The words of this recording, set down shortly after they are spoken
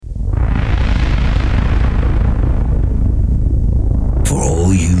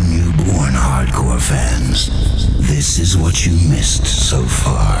fans, this is what you missed so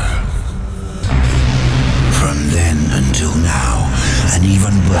far. From then until now, and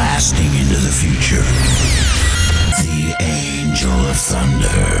even blasting into the future, the Angel of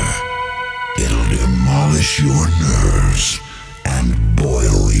Thunder. It'll demolish your nerves and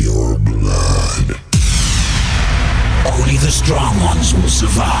boil your blood. Only the strong ones will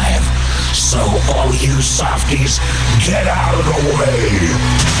survive, so all you softies, get out of the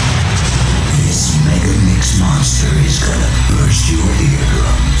way! This mega mix monster is gonna burst your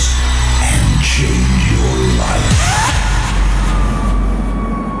eardrums and change your life.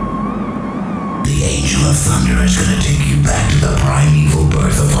 The Angel of Thunder is gonna take you back to the primeval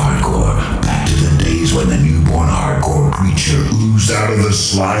birth of hardcore, back to the days when the newborn hardcore creature oozed out of the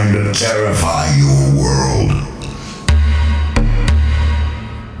slime to terrify your world.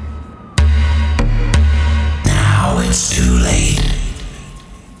 Now it's too late.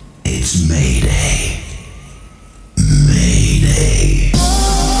 It's Mayday. Mayday.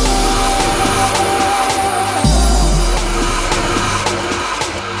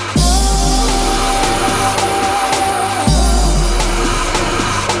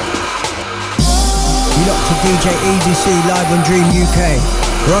 You look to DJ Easy C live on Dream UK.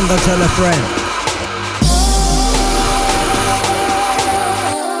 Rondo, tell a friend.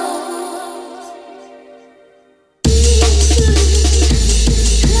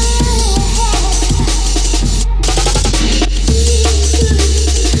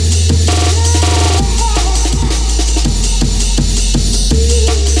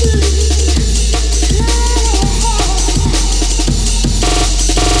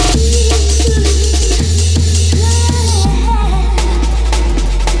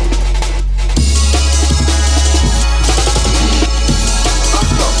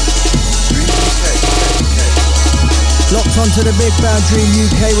 Onto the Big Band Dream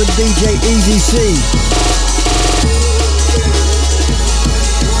UK with DJ Easy C.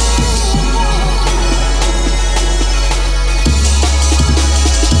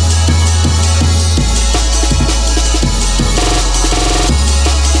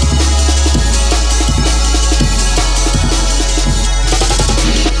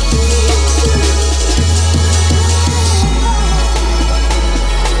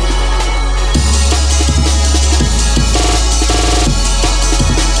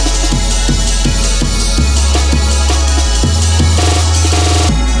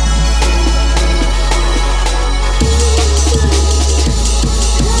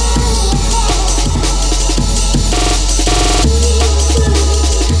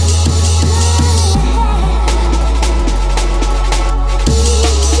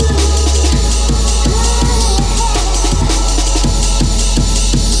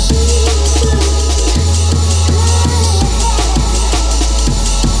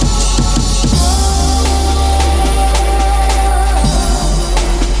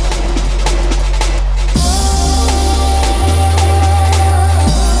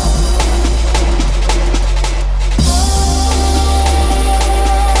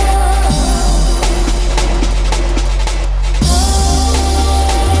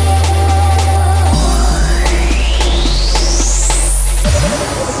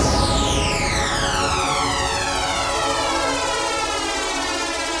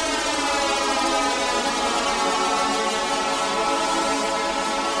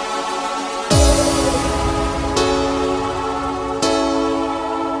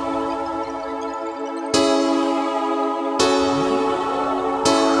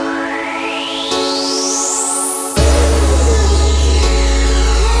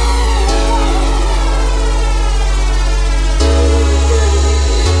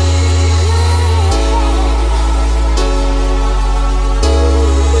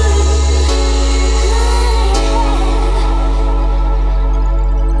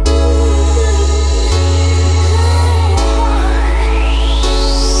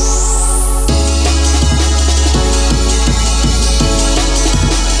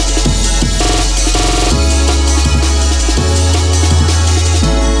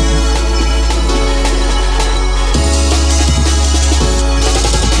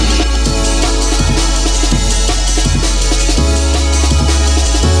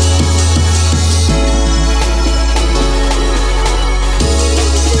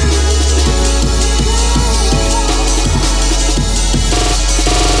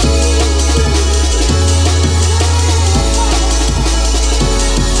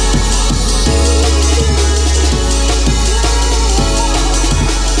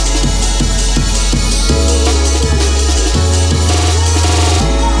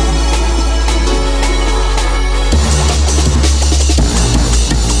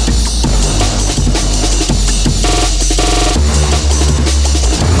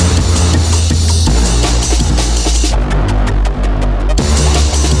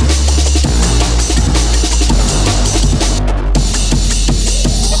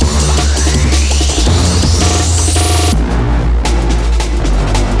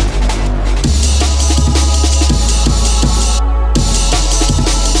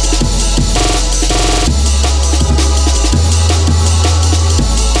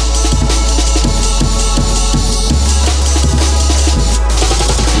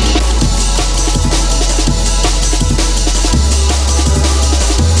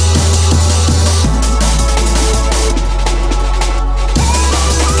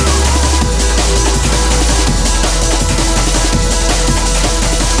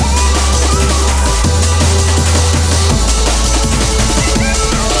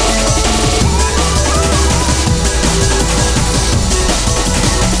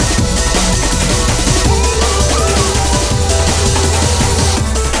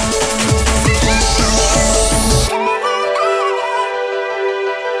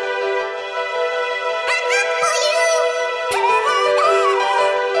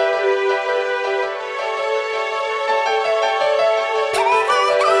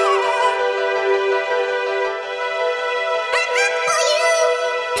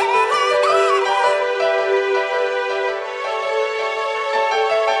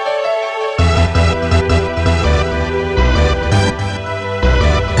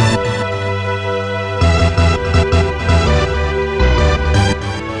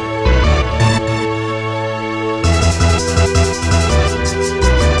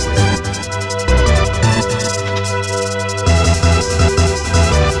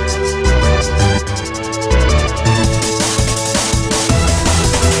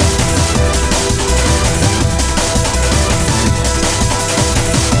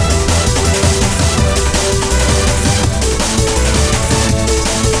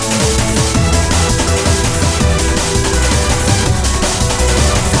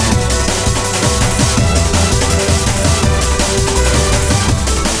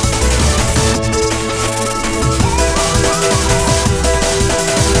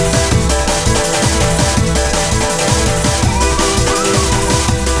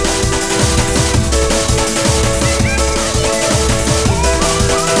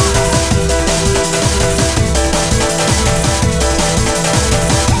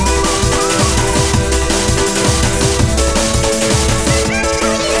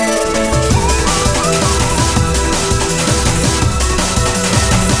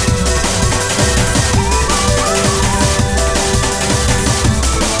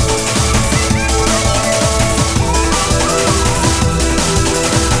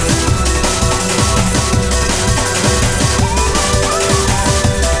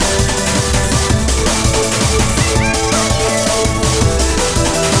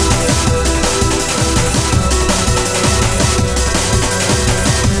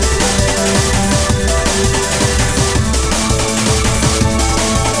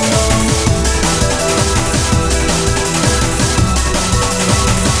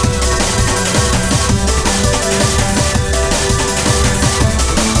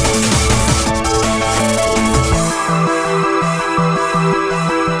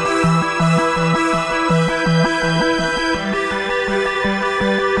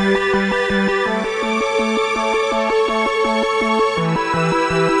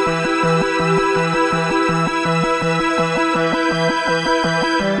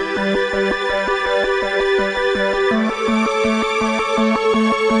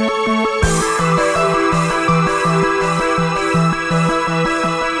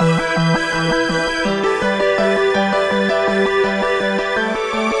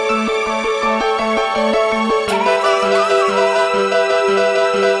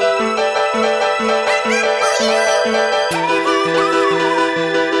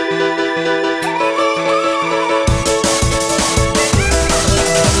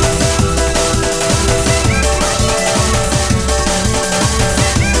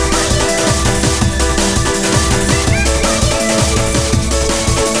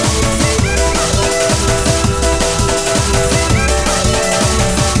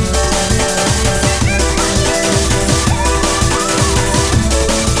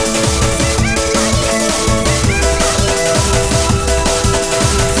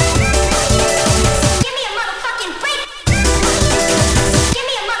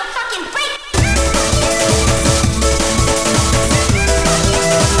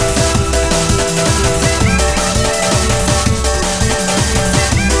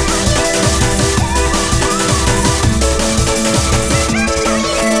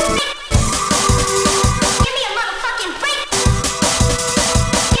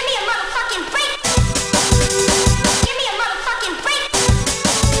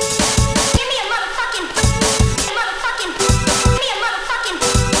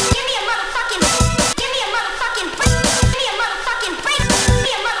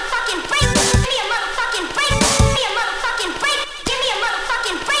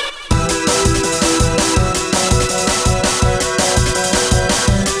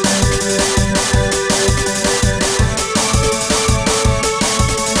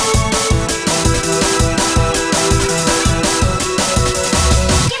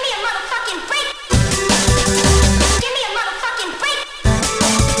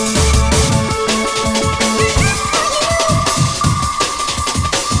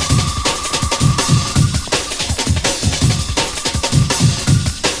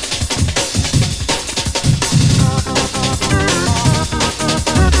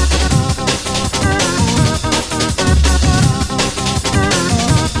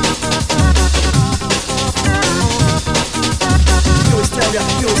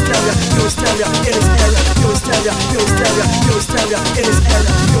 hysteria, pure hysteria, pure hysteria in his area, pure hysteria, pure hysteria, pure hysteria in his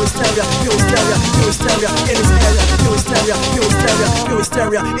area, pure hysteria, pure hysteria, pure hysteria in his area, pure hysteria, pure hysteria, pure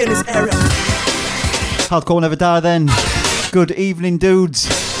hysteria in his area. Hardcore Never Die then. Good evening, dudes.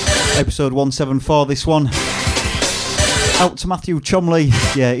 Episode 174, this one. Out to Matthew Chomley.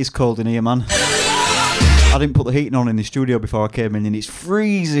 Yeah, it's cold in here, man. I didn't put the heating on in the studio before I came in and it's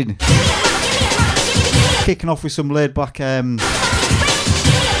freezing. Kicking off with some laid back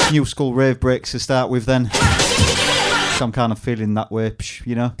New School rave breaks to start with then. So I'm kind of feeling that way,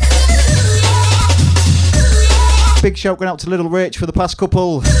 you know. Big shout going out to Little Rach for the past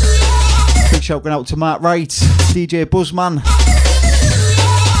couple. Big shout going out to Mark Wright, DJ Buzzman.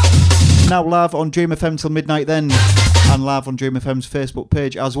 Now live on Dream FM till midnight then. And live on Dream FM's Facebook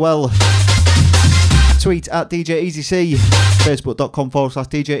page as well. Tweet at DJ EasyC.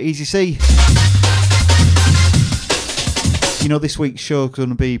 Facebook.com/DJ EasyC. You know, this week's show is going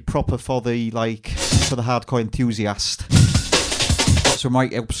to be proper for the hardcore enthusiast. Got some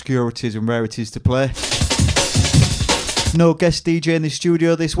right obscurities and rarities to play. No guest DJ in the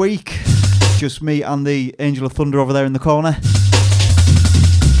studio this week. Just me and the Angel of Thunder over there in the corner.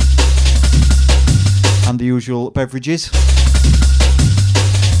 And the usual beverages.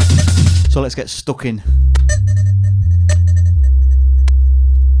 So let's get stuck in.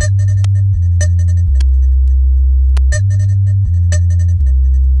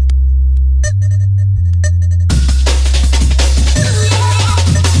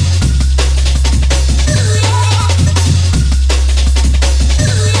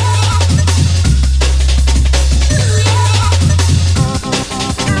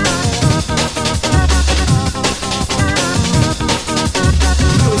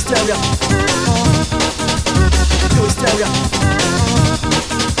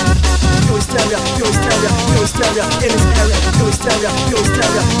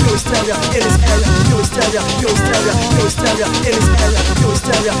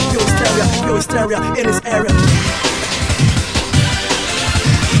 In his area.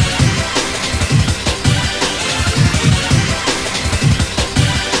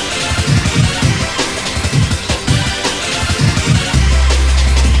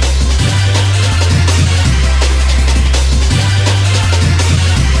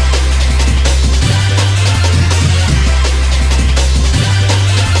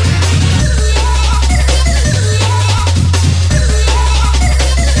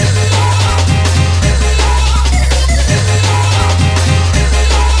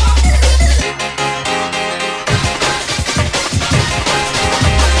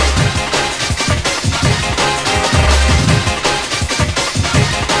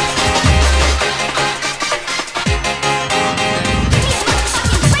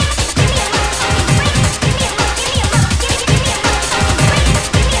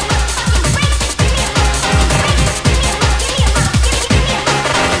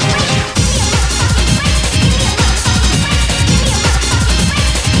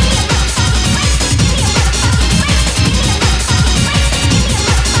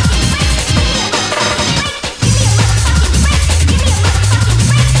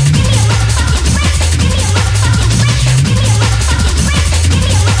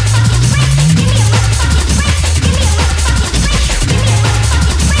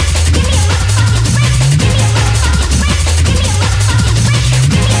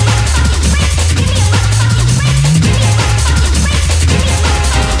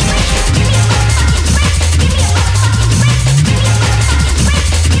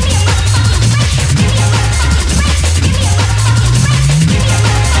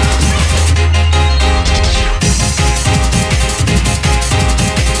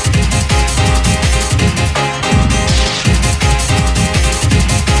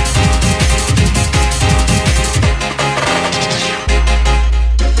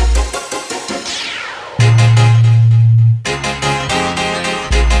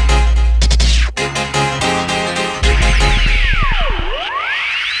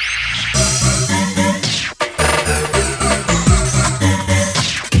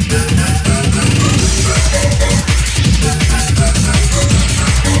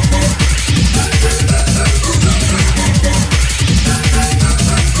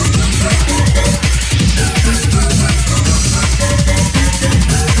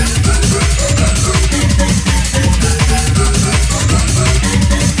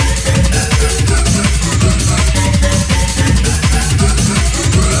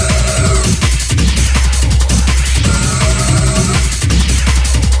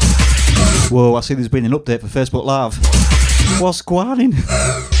 Whoa, I see there's been an update for Facebook Live. What's going on?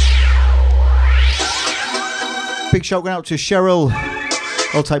 Big shout out to Cheryl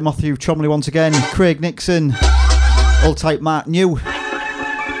Old type Matthew Chomley once again. Craig Nixon. Old type Mark New.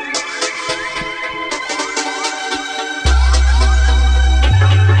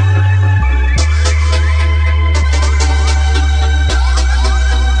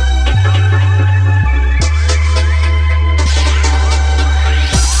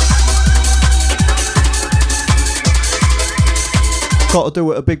 Got to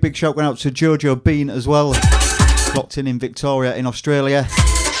do it, a big shout going out to Jojo Bean as well. Locked in Victoria in Australia.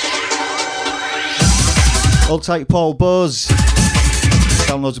 Old tight Paul Buzz.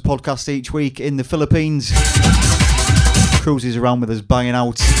 Downloads a podcast each week in the Philippines. Cruises around with us banging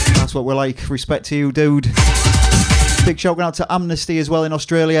out. That's what we're like. Respect to you, dude. Big shout going out to Amnesty as well in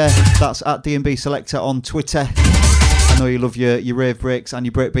Australia. That's at DNB Selector on Twitter. I know you love your rave breaks and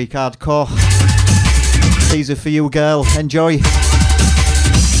your breakbeat hardcore. These are for you, girl. Enjoy.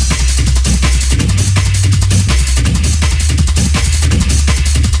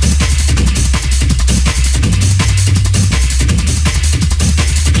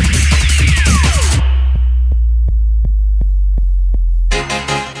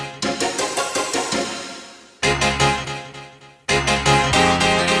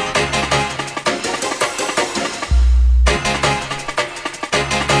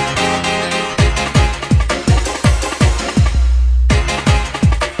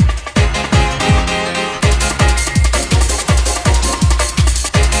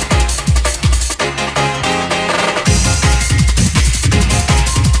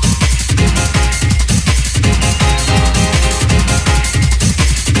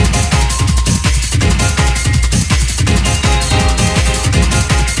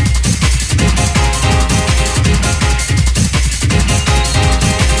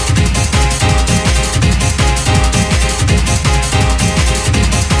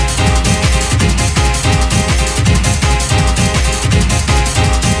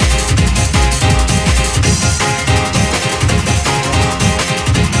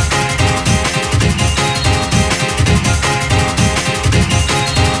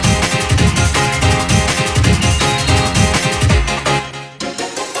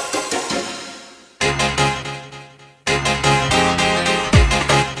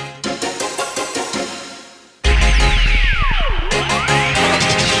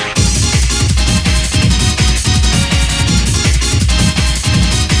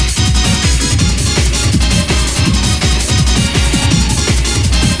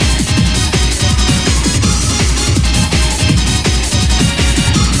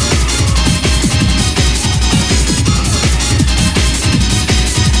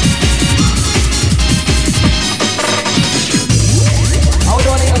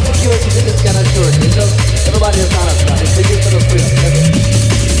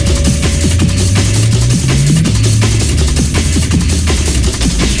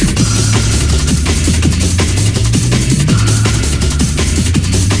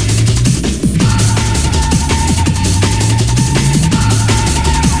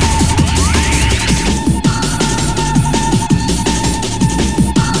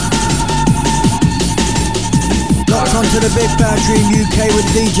 To the Big Bad Dream UK with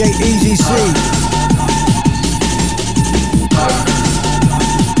DJ Easy C.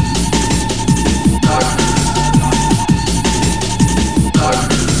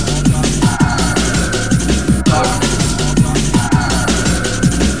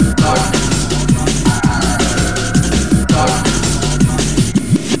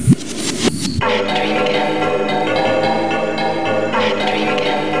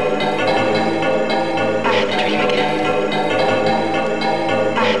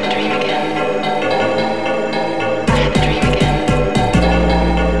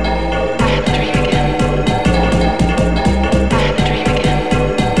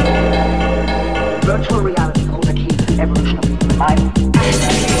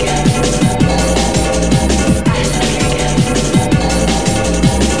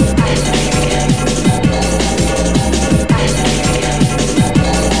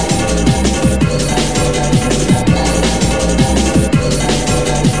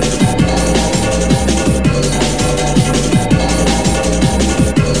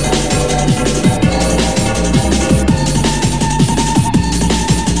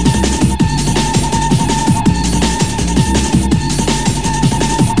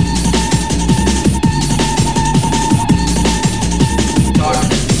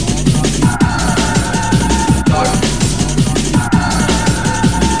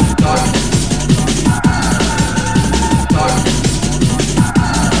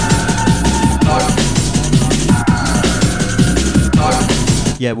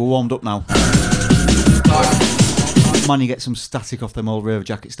 Yeah, we're warmed up now. Man, you get some static off them old rave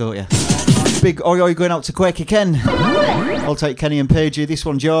jackets, don't you? Big oi oi going out to Quakey Ken. I'll take Kenny and Paigey. This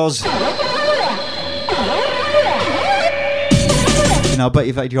one's yours. You know, I bet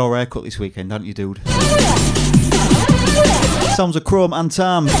you've had your haircut this weekend, haven't you, dude? Sounds of Chrome and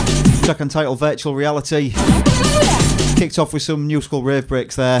Tam. Track entitled Virtual Reality. Kicked off with some new school rave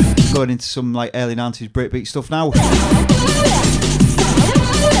breaks there. Going into some like early 90s breakbeat stuff now.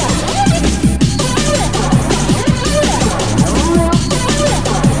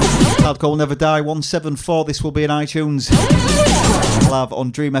 Hardcore Will Never Die 174. This will be in iTunes. Live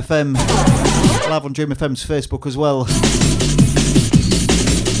on Dream FM. Live on Dream FM's Facebook as well.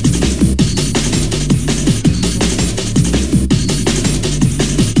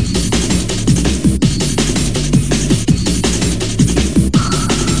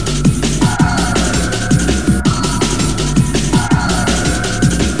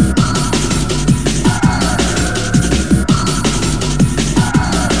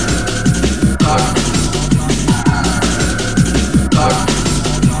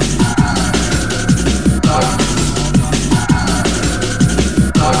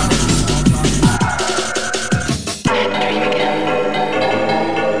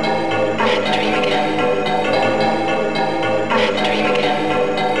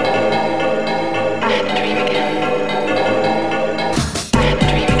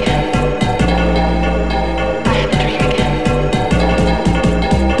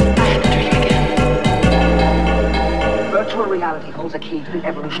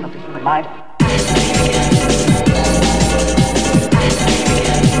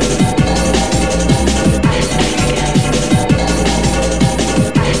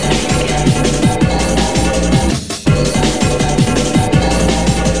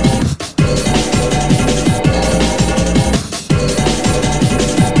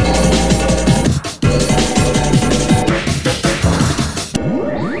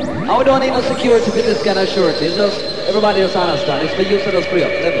 Security with this kind of surety. It's just everybody else understand. It's for use of those free up.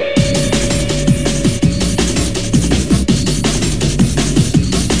 Level.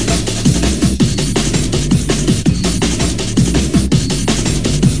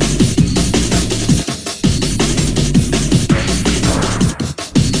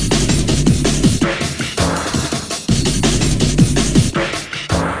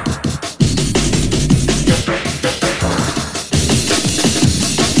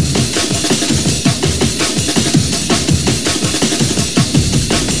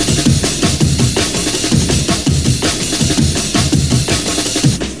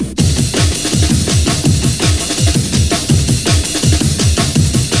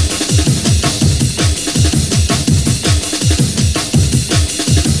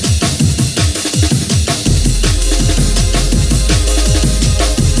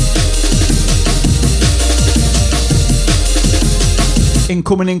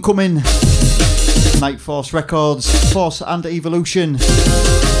 Incoming. Night Force Records, Force and Evolution.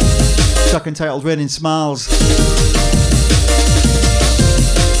 Track entitled Raining Smiles.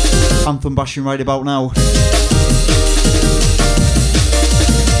 Anthem bashing right about now.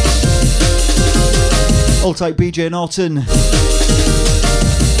 Hold tight, BJ Norton.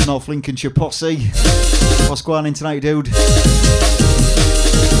 North Lincolnshire Posse. What's going on tonight, dude?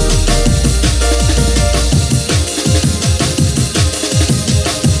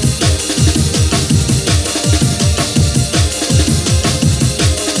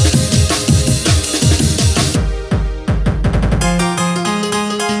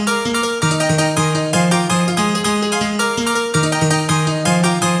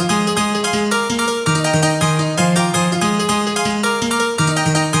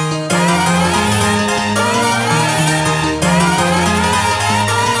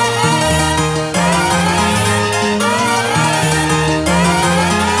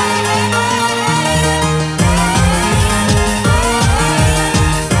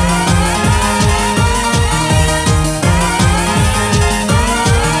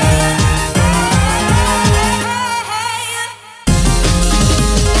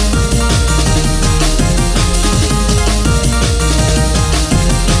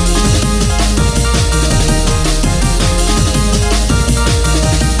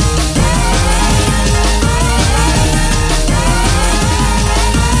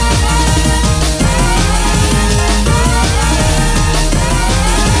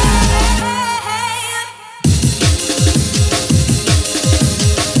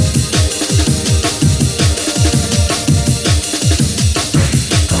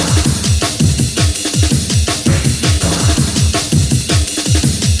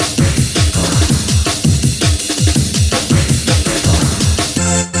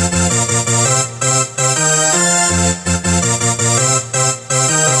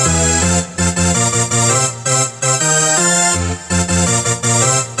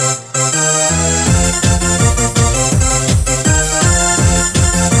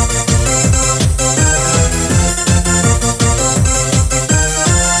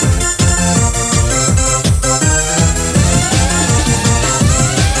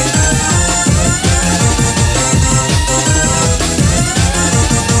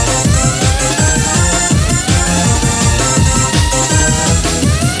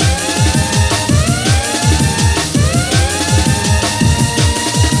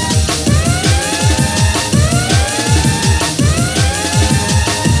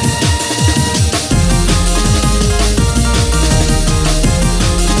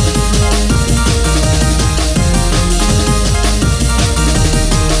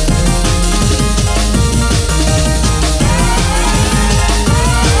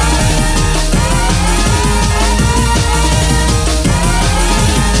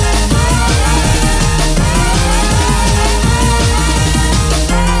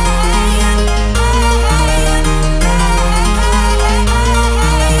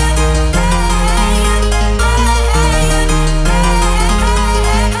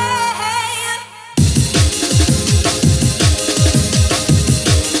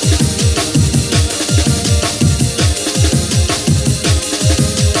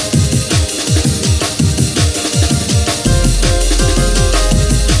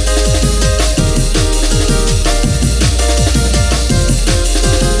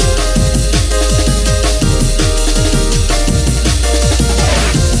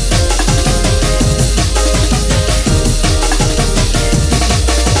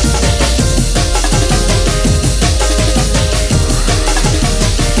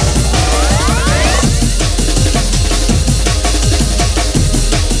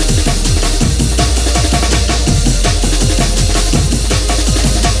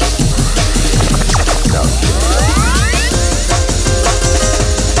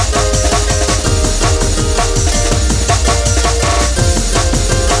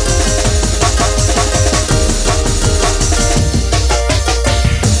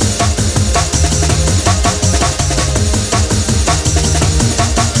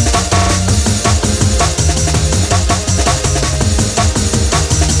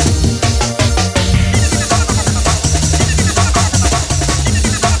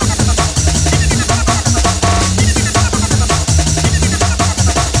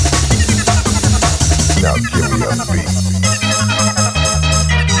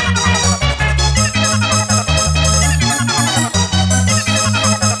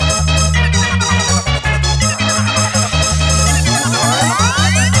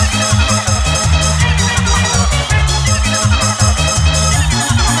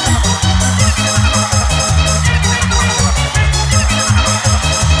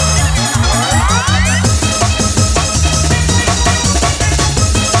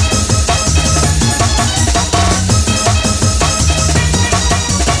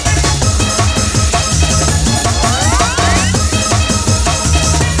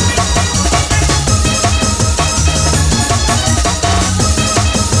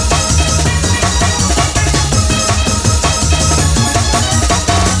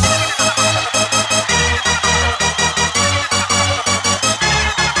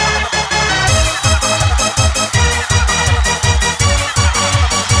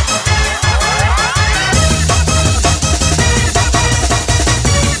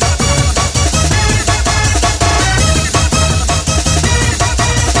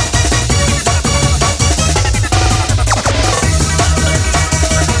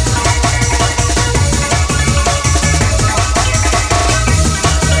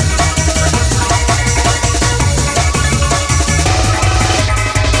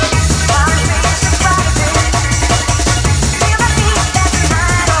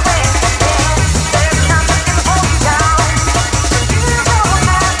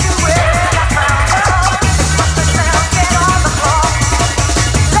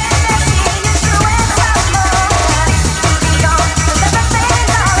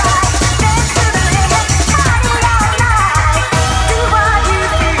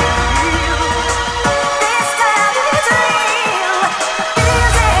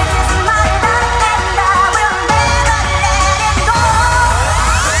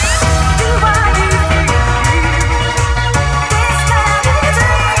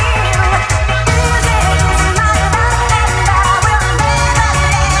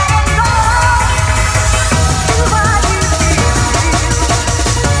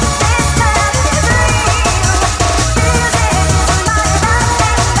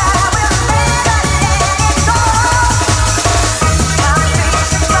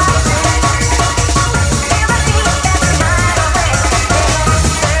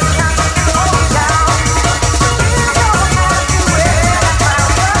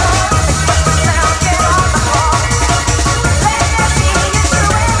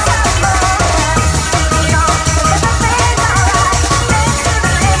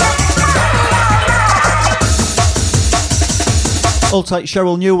 Hold tight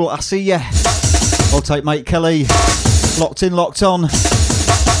Cheryl Newell, I see ya. Hold tight Mike Kelly, locked in, locked on.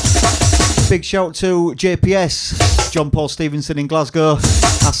 Big shout to JPS, John Paul Stevenson in Glasgow.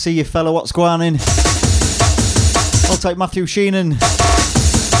 I see you fella, what's going on? Hold tight Matthew Sheenan.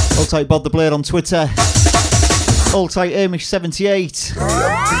 Hold tight Bod the Blade on Twitter. Hold tight Amish78.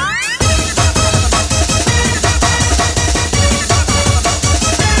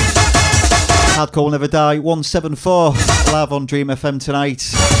 Hardcore Will Never Die 174 live on Dream FM tonight,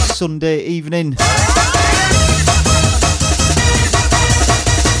 Sunday evening.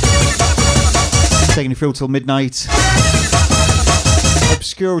 Taking you through till midnight.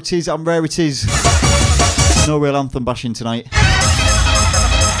 Obscurities and rarities. No real anthem bashing tonight.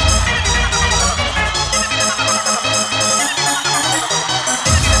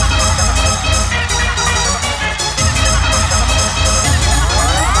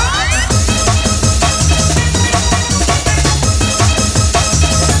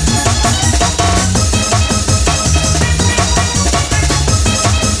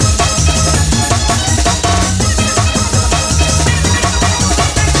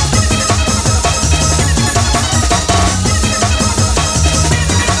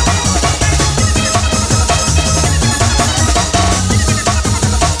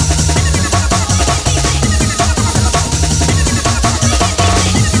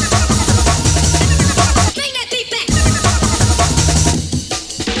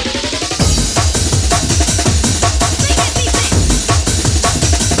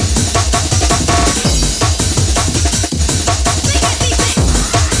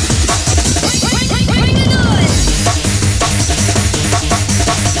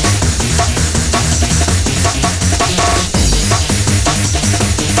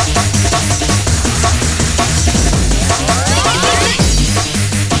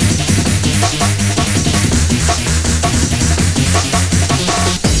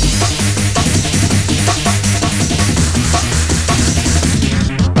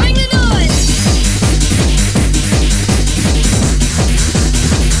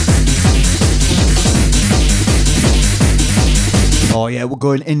 We're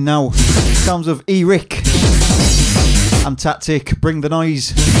going in now. Sounds of E-Rick and Tactic, Bring the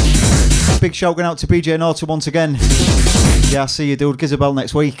Noise. Big shout going out to BJ Norton once again. Yeah, I see you, dude. Gizabel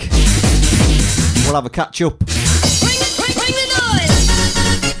next week. We'll have a catch up. Bring the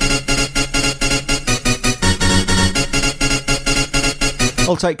noise.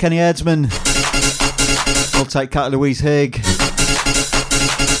 Hold tight Kenny Herdsman. Hold tight Cat Louise Haig.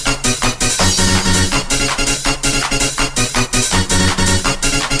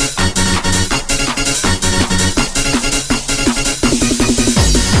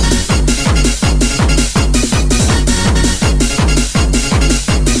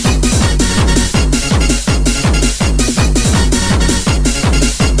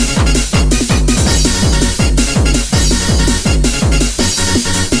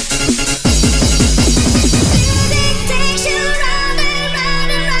 Takes you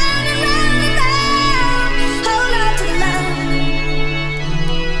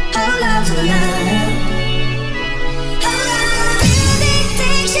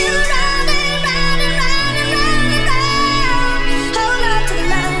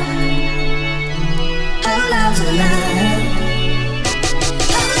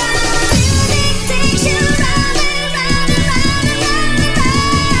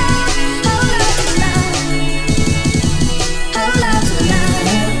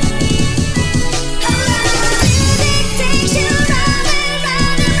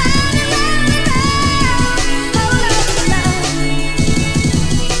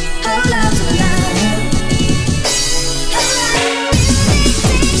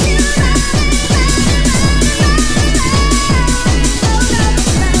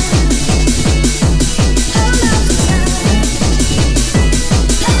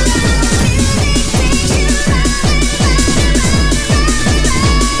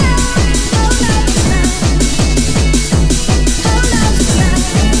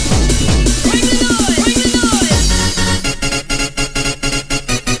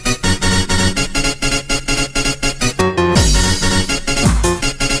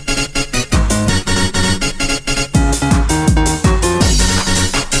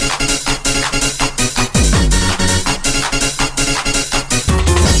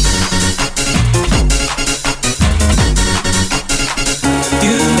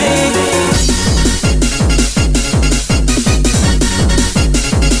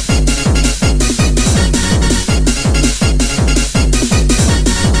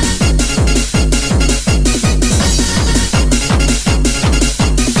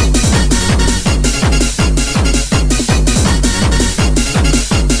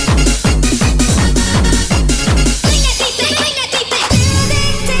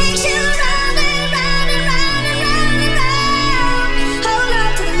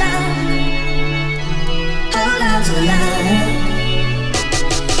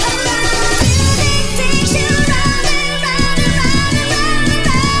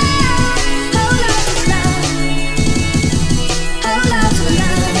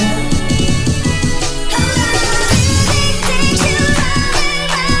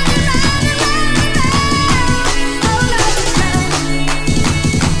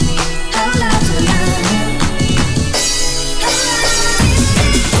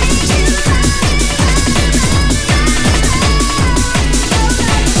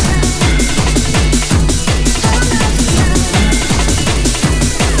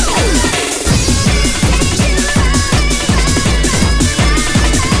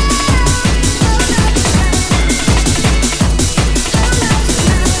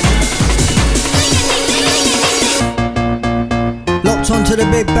to the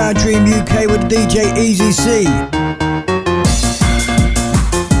Big Bad Dream UK with DJ Easy C.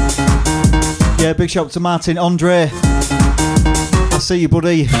 Yeah, big shout out to Martin Andre. I see you,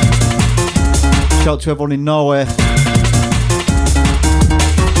 buddy. Shout out to everyone in Norway.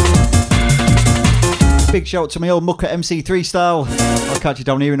 Big shout out to my old mucker MC3 Style. I'll catch you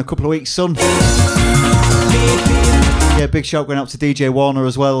down here in a couple of weeks, son. Yeah, big shout going out to DJ Warner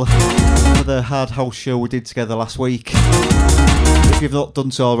as well for the Hard House show we did together last week. If you've not done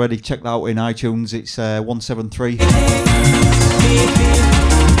so already, check that out in iTunes. It's 173.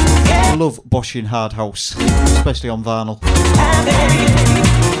 I love boshing Hard House, especially on vinyl.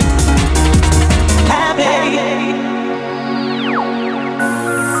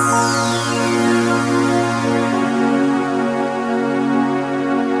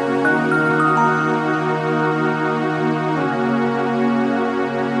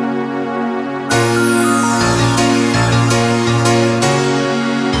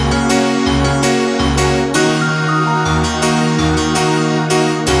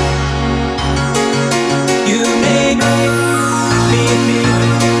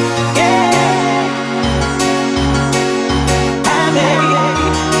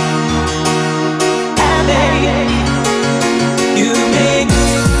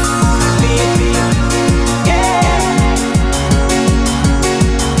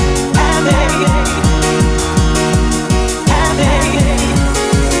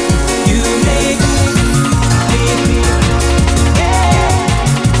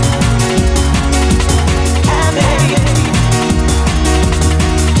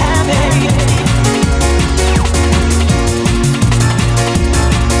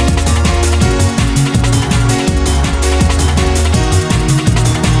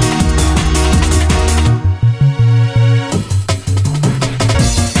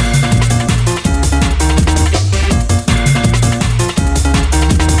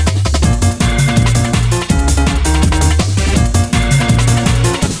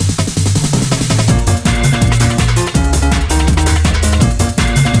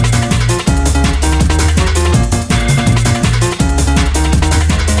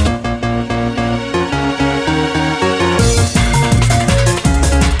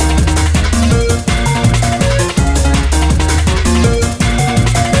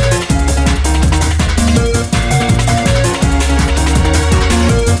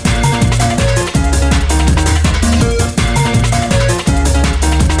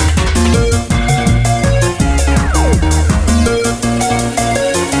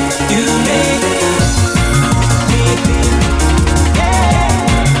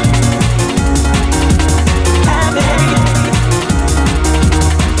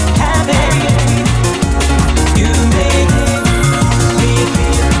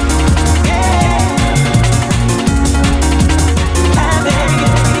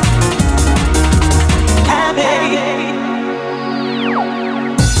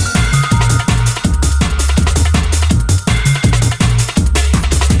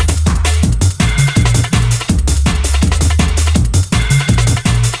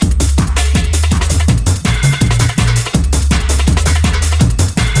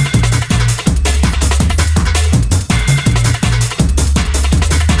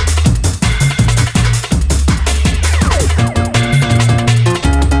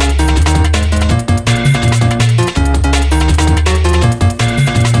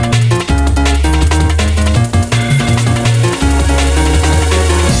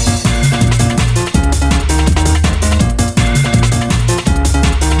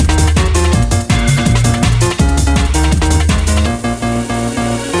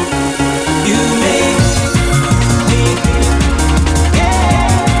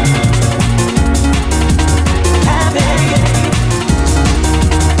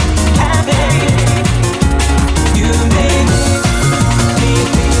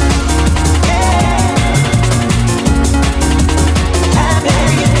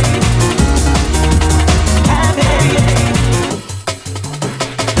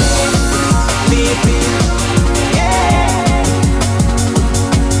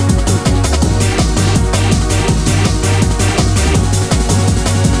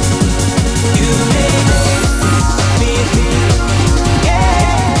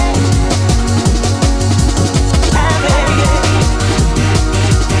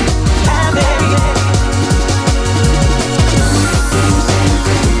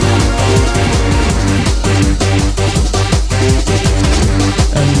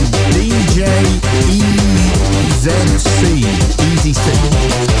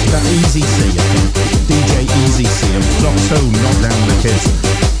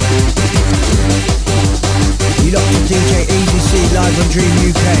 DJ Easy C live on Dream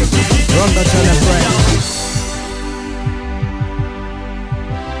UK. Rondo Turner Friends.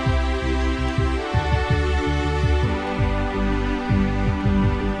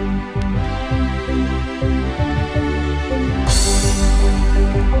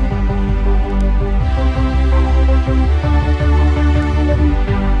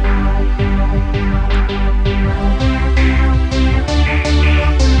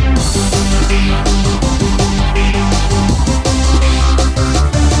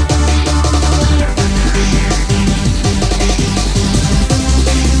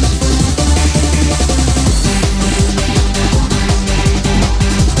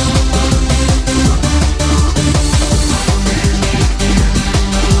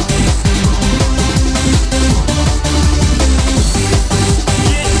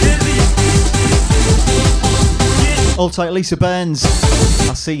 Hold tight, Lisa Burns.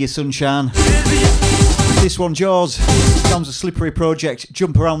 I see you, sunshine. This one's yours. Sounds a Slippery Project.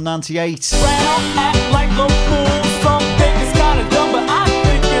 Jump Around 98. Act like a fool. Some think it's kinda dumb, but I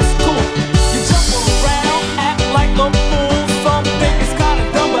think it's cool. You jump around, act like a fool. Some think it's kinda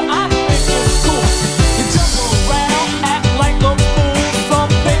dumb, but I think it's cool. You jump around, act like a fool. Some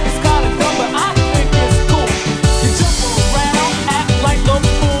think it's kinda dumb, but I think it's cool. You jump around, act like a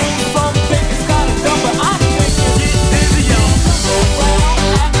fool. Some think it's kinda dumb, but I think it's cool. Dizzy, yo. Jump around,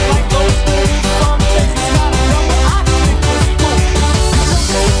 act like a fool. Some think it's kinda dumb, but I think it's cool. Jump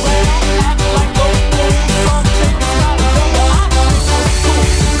around, act like a fool. Some think it's kinda dumb, but I think it's cool.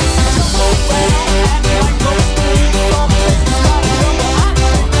 Jump around, act like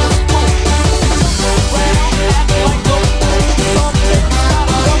a fool. Some think it's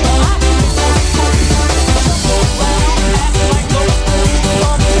kinda dumb, but I think it's cool. Jump around, act like a fool. Some think it's kinda dumb, but I think it's cool. Jump around, act like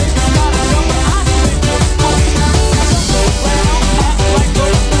a fool. Some think it's kinda dumb, but I think it's cool. Jump around, act like a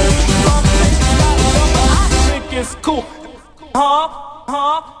fool. Some think it's kinda dumb, but I think it's cool.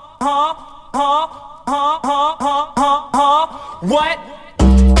 What?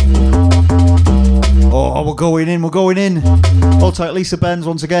 Oh, we're going in. Hold tight, Lisa Burns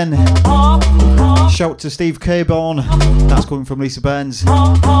once again. Shout to Steve Caborn. That's coming from Lisa Burns.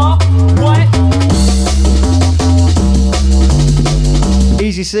 What?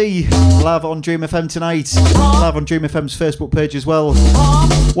 Easy C, live on Dream FM tonight. Live on Dream FM's Facebook page as well.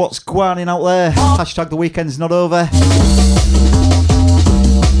 What's gwinning out there? Hashtag the weekend's not over.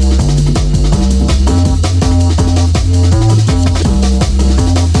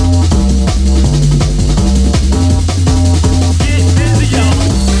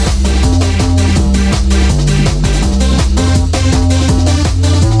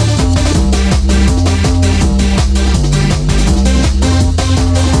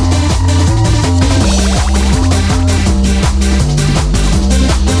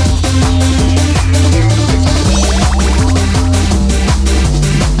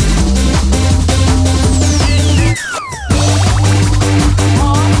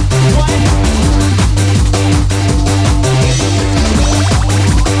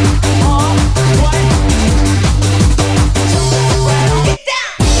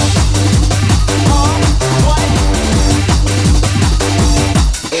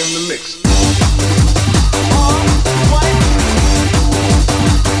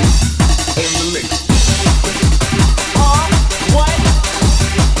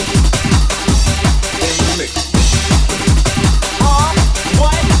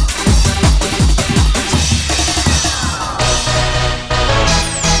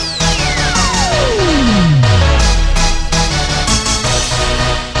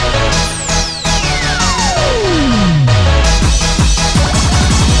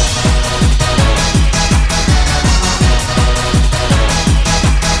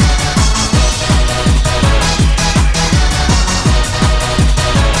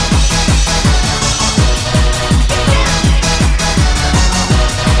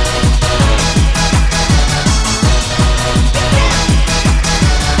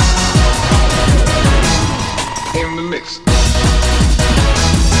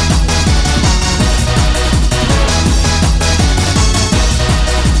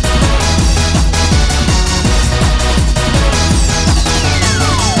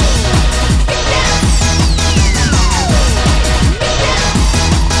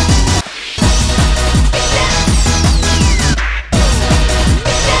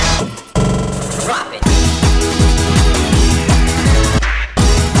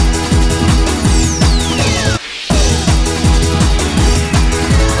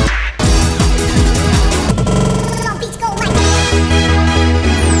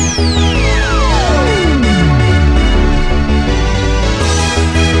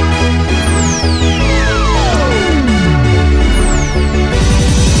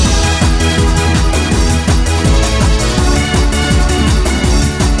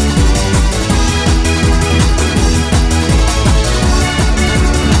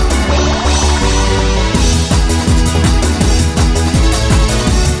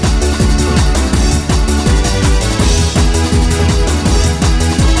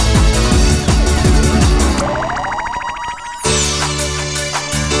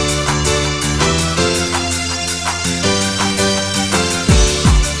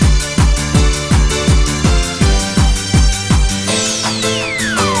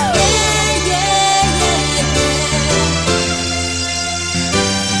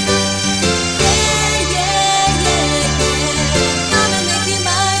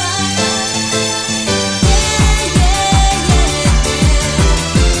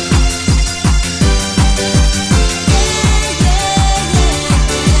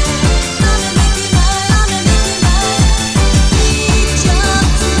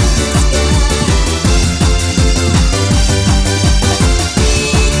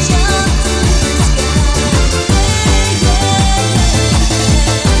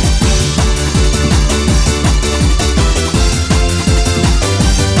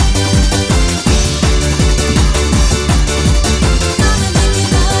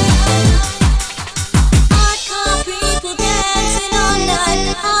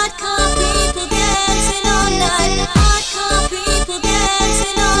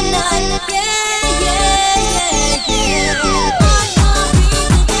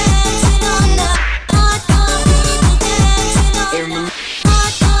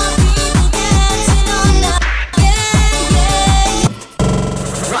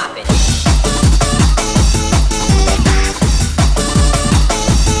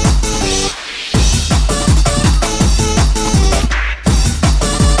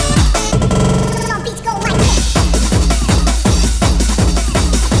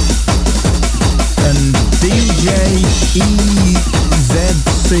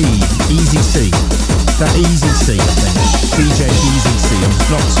 EZC, Easy C. That Easy C, I think. DJ Easy C. I'm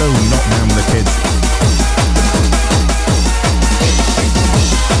not totally not down with the kids.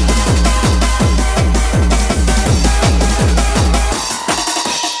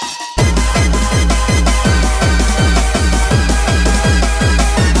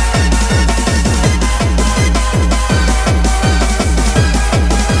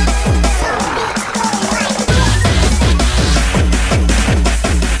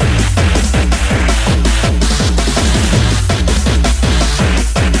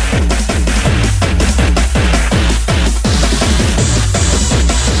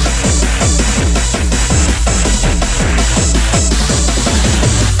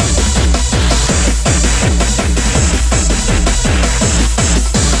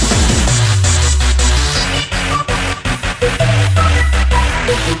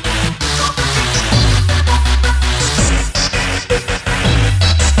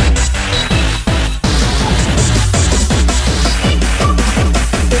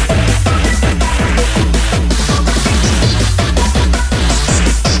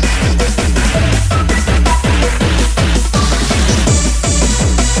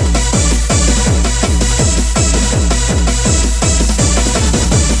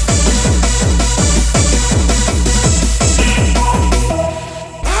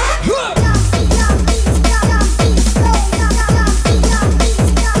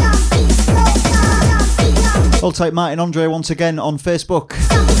 Hold tight Martin Andre once again on Facebook.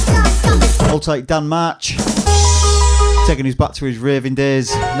 Hold tight Dan March. Taking us back to his raving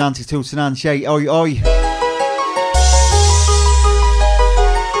days, 92 to 98. Oi, oi.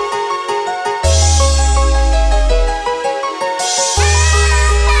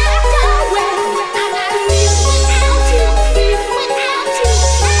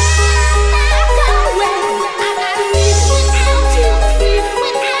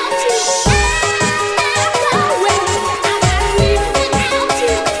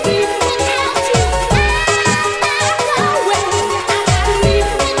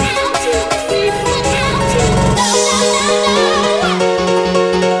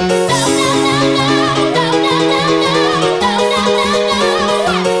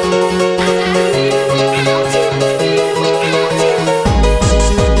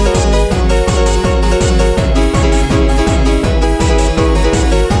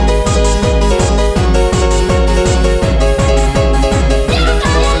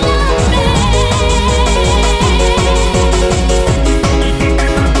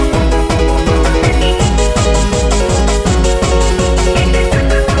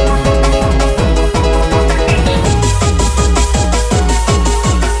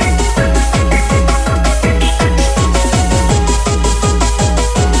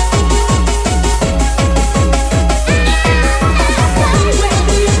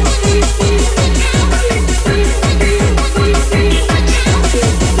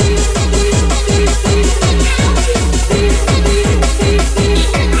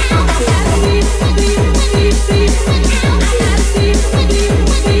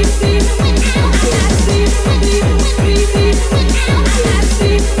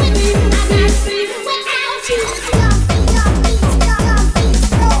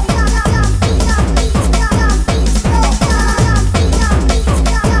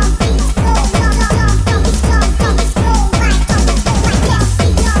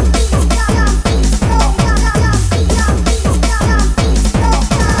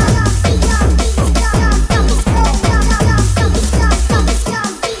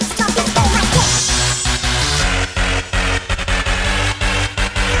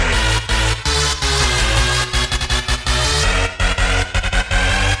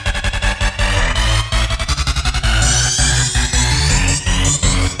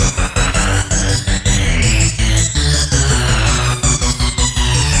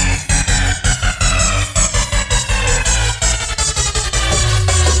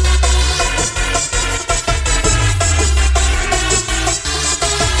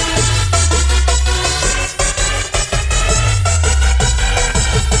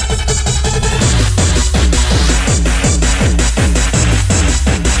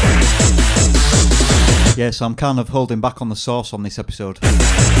 Yeah, so I'm kind of holding back on the sauce on this episode.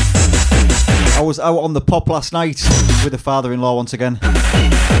 I was out on the pop last night with the father-in-law once again.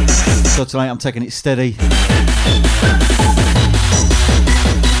 So tonight I'm taking it steady.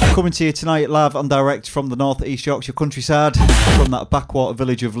 Coming to you tonight live and direct from the North East Yorkshire countryside, from that backwater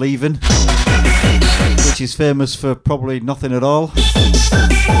village of Leven, which is famous for probably nothing at all.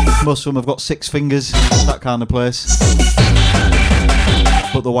 Most of them have got 6 fingers, that kind of place.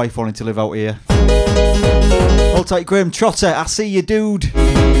 but the wife wanted to live out here. Hold tight, Graham Trotter, I see you, dude.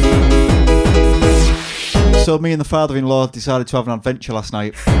 So me and the father-in-law decided to have an adventure last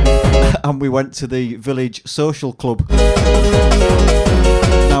night and we went to the village social club.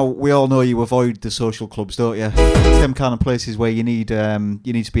 Now, we all know you avoid the social clubs, don't you? It's them kind of places where you need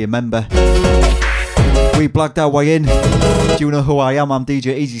to be a member. We blagged our way in. Do you know who I am? I'm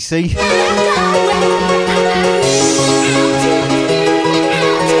DJ Easy C.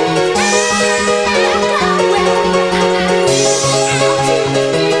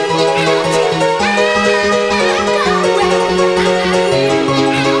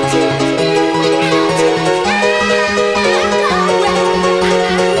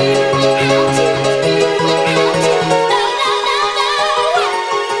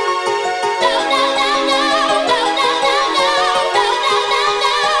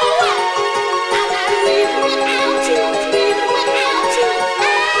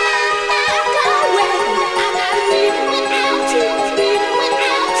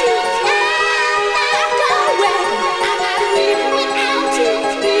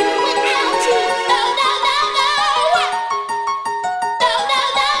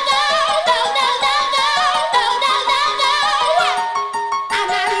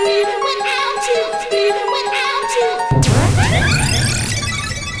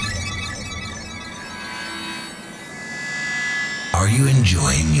 Are you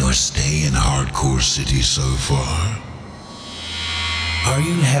enjoying your stay in Hardcore City so far? Are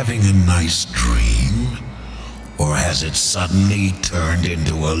you having a nice dream? Or has it suddenly turned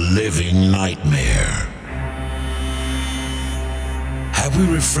into a living nightmare? Have we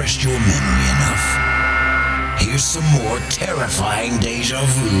refreshed your memory enough? Here's some more terrifying deja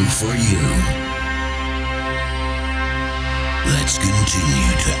vu for you. Let's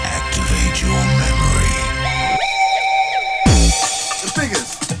continue to activate your memory. The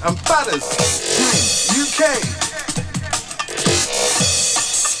biggest and baddest UK.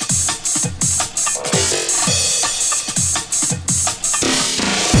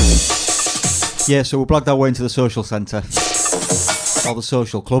 Yeah, so we blagged our way into the social centre, or the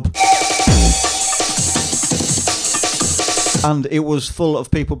social club, and it was full of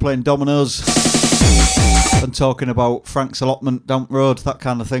people playing dominoes and talking about Frank's allotment down the road, that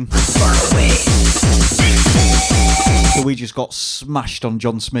kind of thing. So we just got smashed on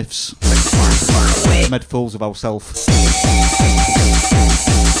John Smith's, made fools of ourselves.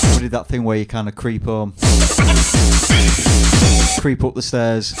 We did that thing where you kind of creep home, creep up the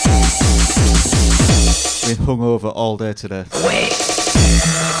stairs. Been hungover all day today.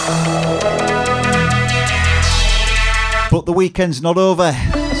 But the weekend's not over,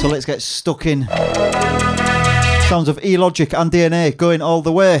 so let's get stuck in. Sounds of E-Logic and DNA going all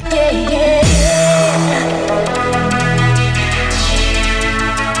the way.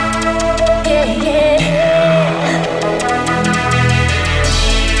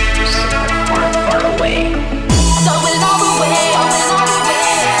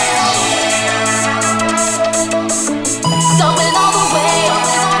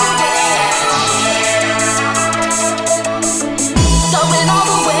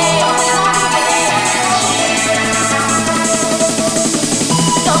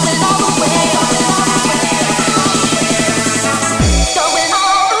 Going all the way.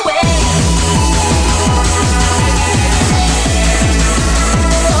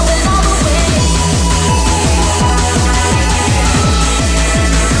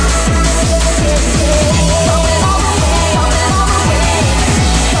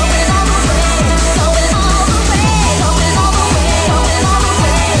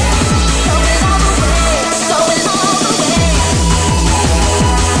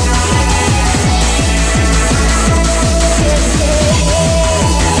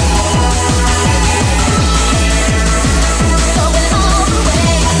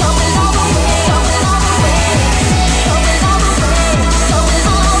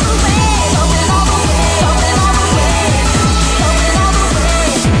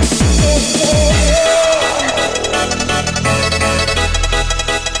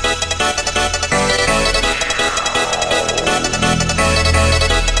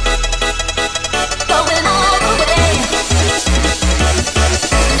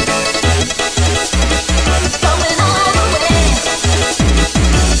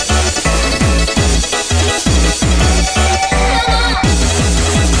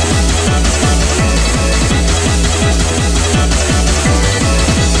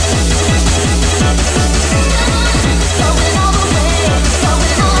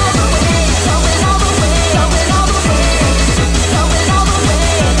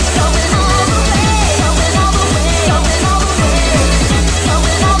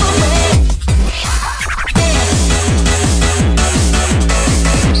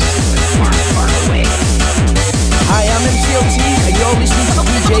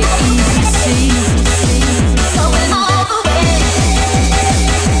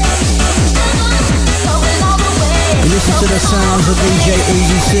 the sounds of DJ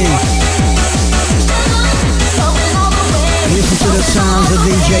Easy C. Listen to the sounds of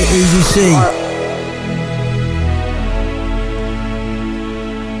DJ Easy C.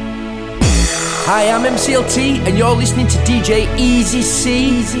 Hi, I'm MCLT, and you're listening to DJ Easy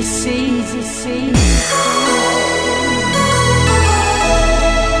C. Easy C. Easy C.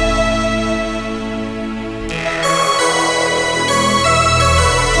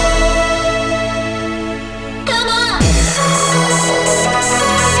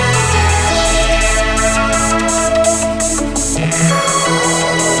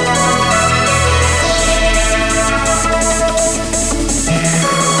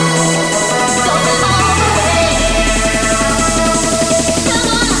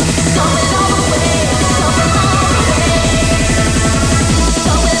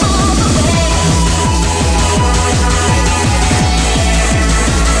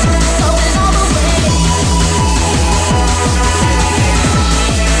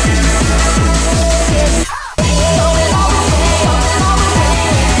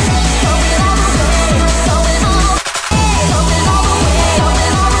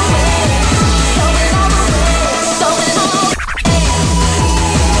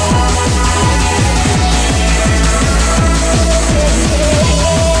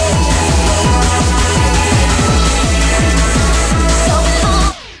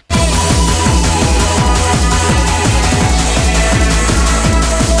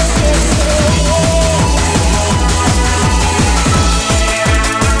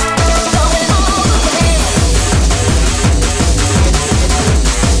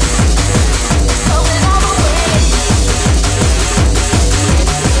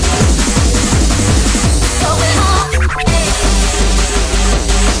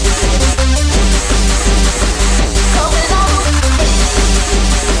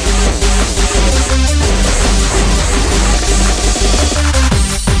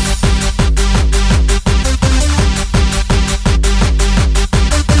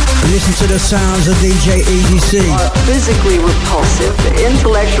 The sounds of DJ Easy C. Are physically repulsive,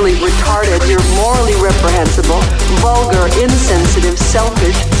 intellectually retarded, you're morally reprehensible, vulgar, insensitive,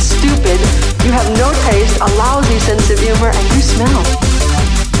 selfish, stupid, you have no taste, a lousy sense of humor, and you smell.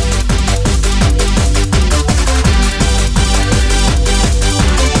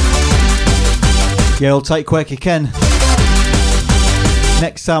 Yeah, I'll take Quirky Ken.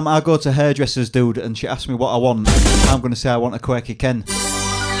 Next time I go to hairdressers, dude, and she asks me what I want, I'm going to say I want a Quirky Ken.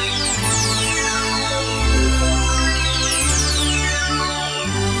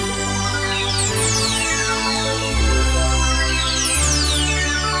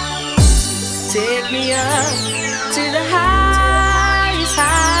 Take me up to the highest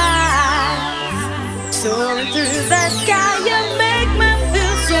high, soaring through the sky, you make me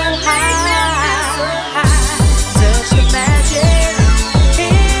feel so high. Touch the magic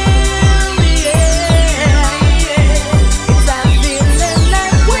in the air. It's a feeling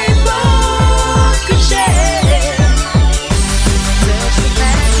like we both could share. Touch the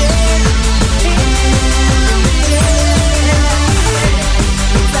magic in the air.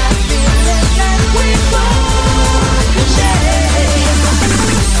 It's a feeling like we both could share.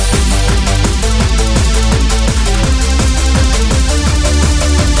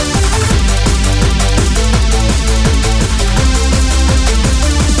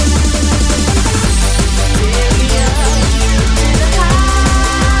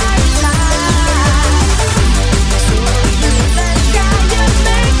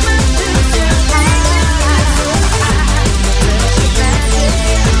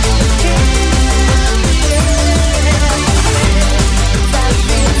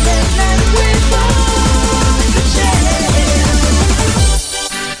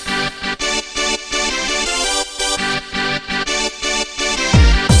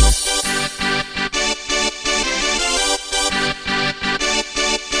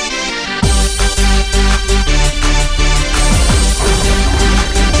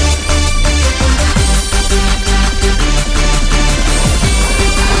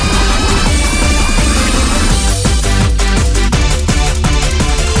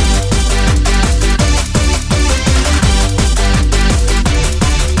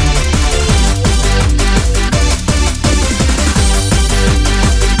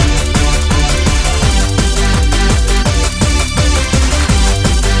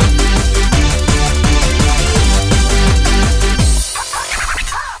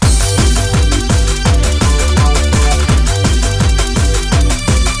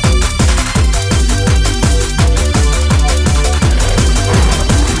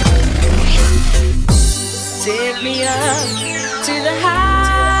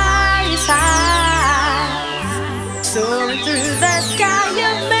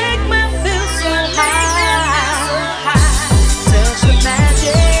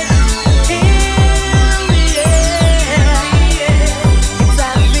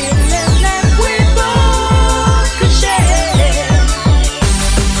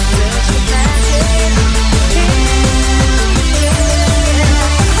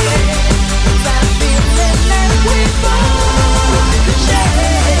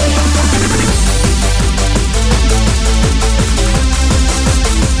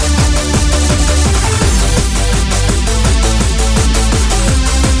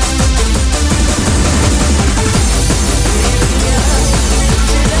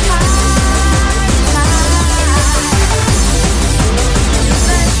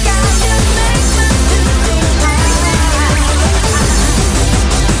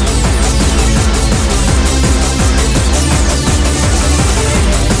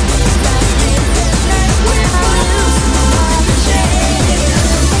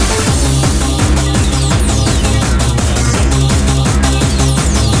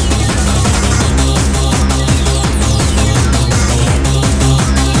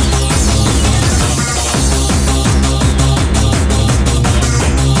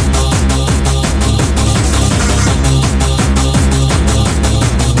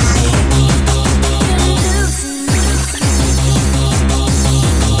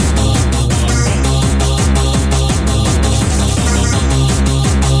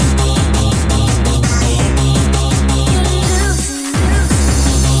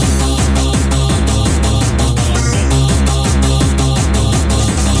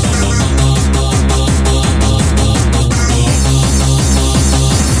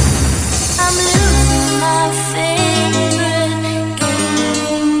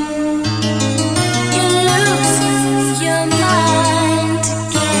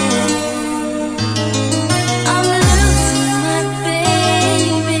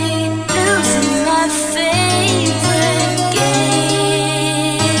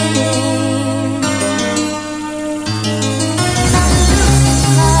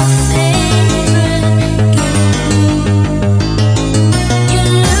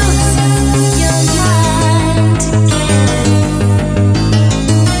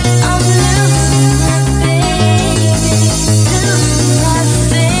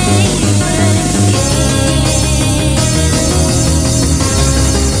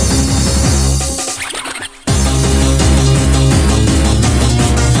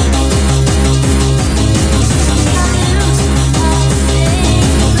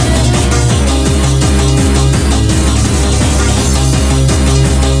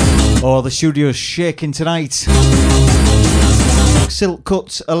 Oh, the studio's shaking tonight. Silk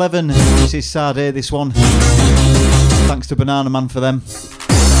Cuts 11. This is Sade, this one. Thanks to Banana Man for them.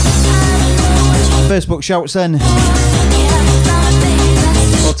 Facebook shouts then.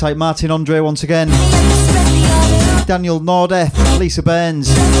 Hold tight, Martin Andre once again. Daniel Nordeth, Lisa Burns,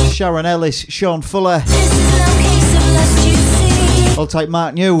 Sharon Ellis, Sean Fuller. Hold tight,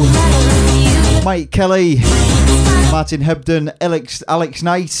 Mark New, Mike Kelly, Martin Hebden, Alex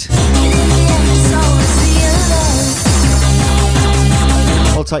Knight.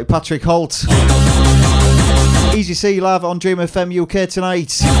 Hold tight, Patrick Holt. Easy C live on Dream FM UK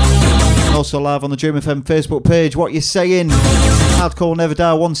tonight. And also live on the Dream FM Facebook page. What you saying? Hardcore Never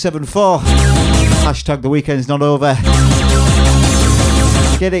Die 174. Hashtag the weekend's not over.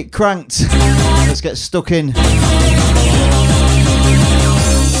 Get it cranked. Let's get stuck in.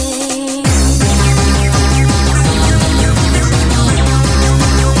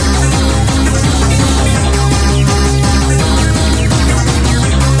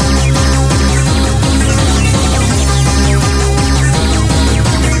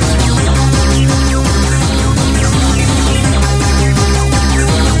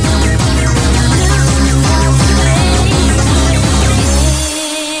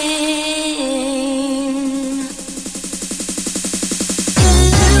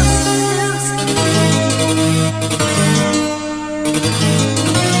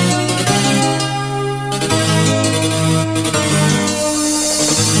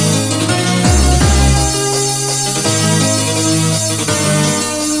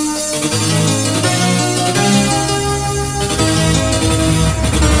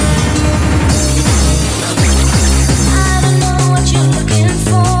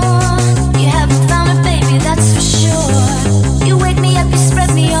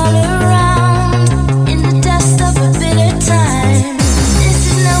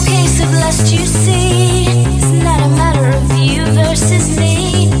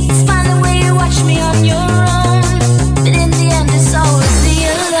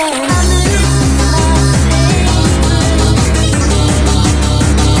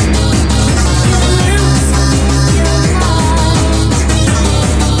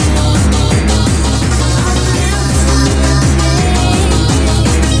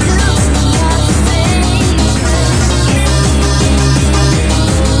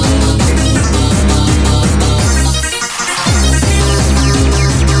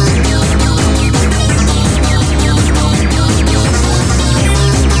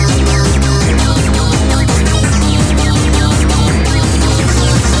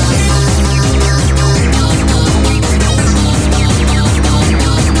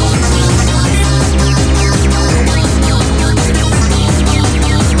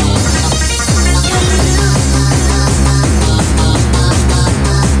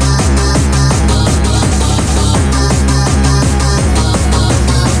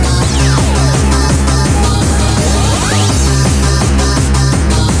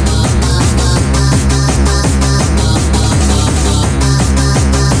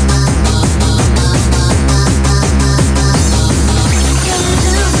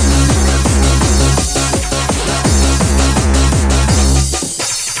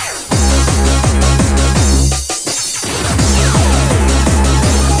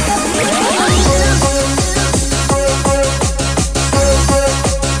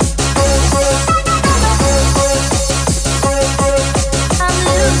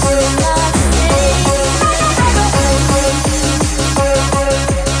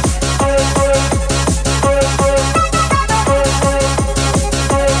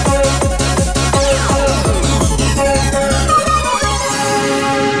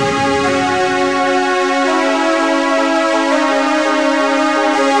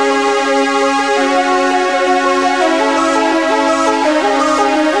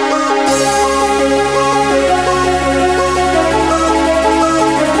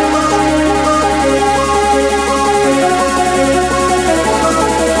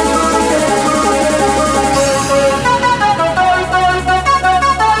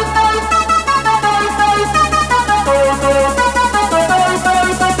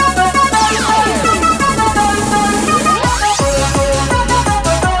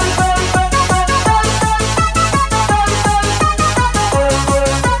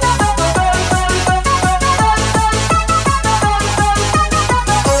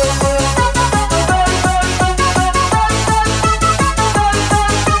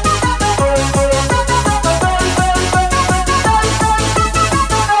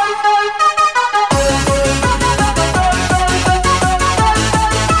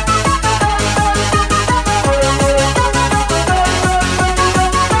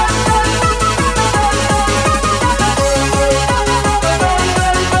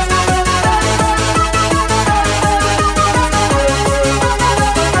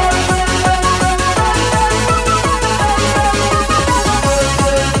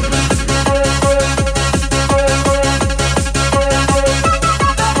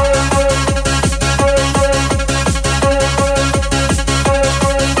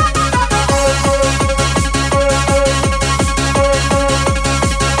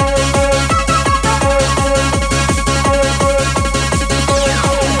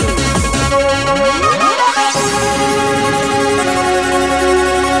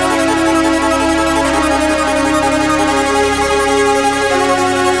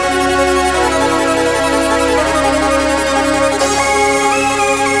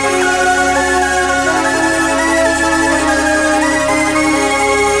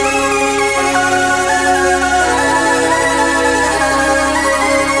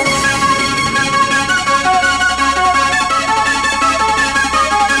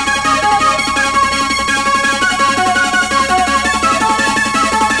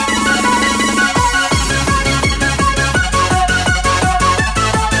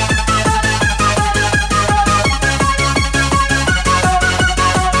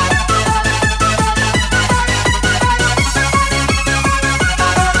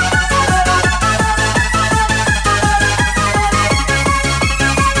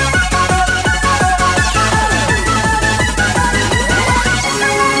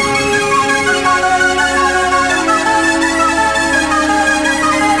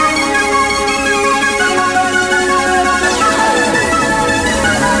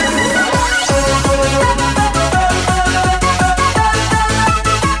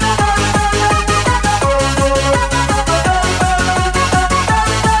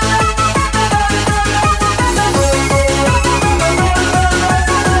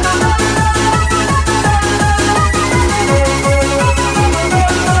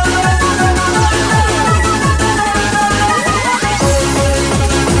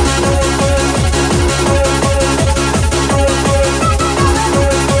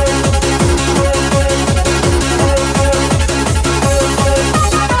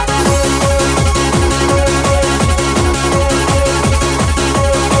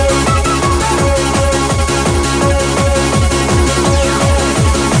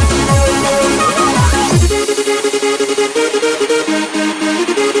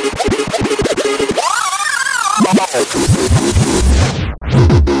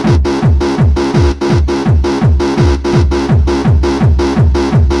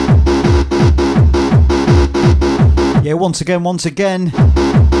 once again.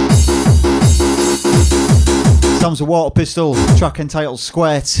 Sounds a Water Pistol, track entitled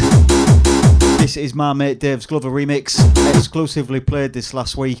Squirt. This is my mate Dave's Glover remix, exclusively played this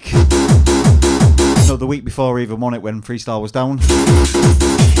last week. No, the week before even won it when Freestyle was down.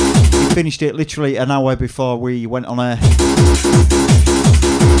 He finished it literally an hour before we went on air.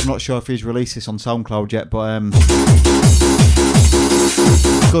 I'm not sure if he's released this on SoundCloud yet, but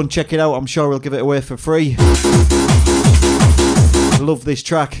go and check it out. I'm sure he'll give it away for free. Love this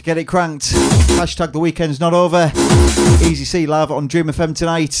track. Get it cranked. Hashtag the weekend's not over. Easy C live on Dream FM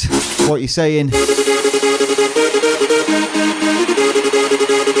tonight. What you saying?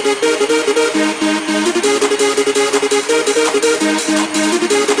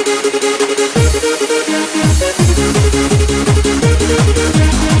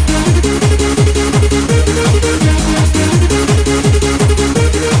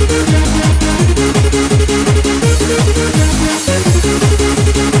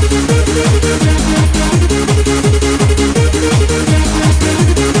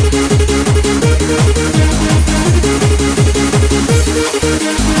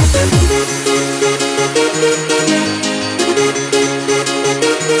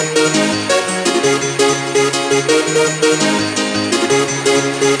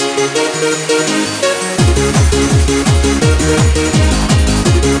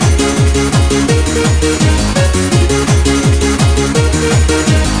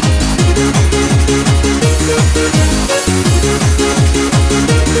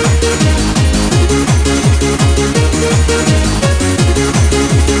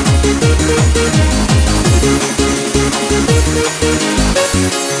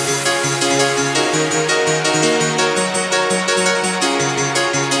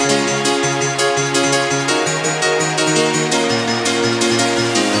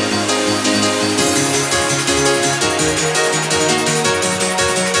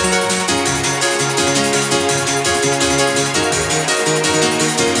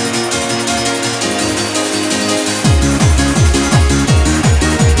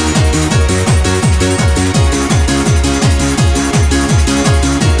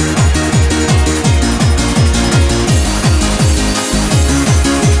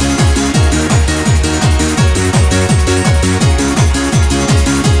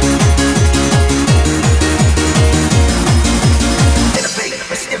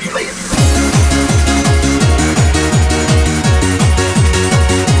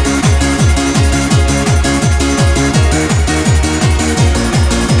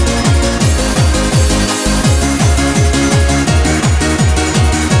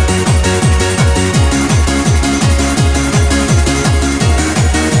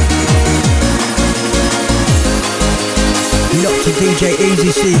 DJ Easy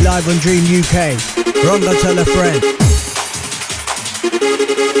C live on Dream UK. Ronda, tell a friend.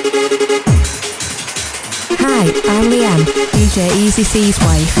 Hi, I'm Leanne, DJ Easy C's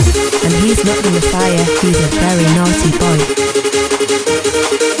wife, and he's not the Messiah, he's a very naughty boy.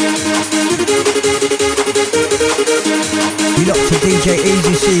 You look to DJ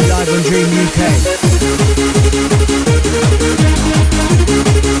Easy C live on Dream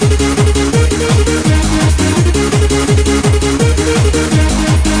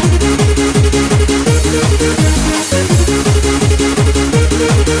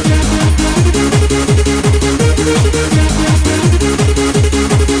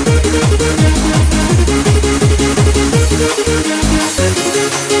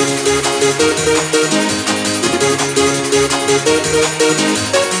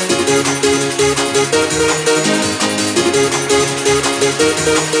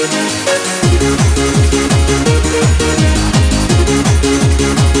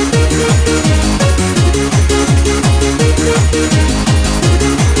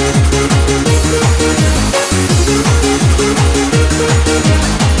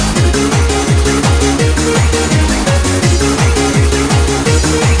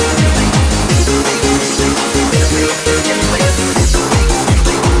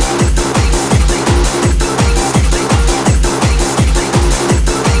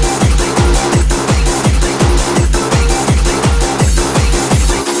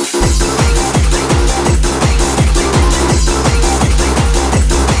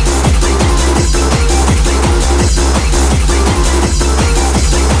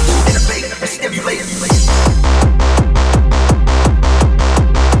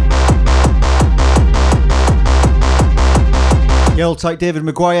Type David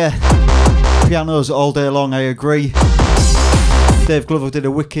Maguire, pianos all day long. I agree. Dave Glover did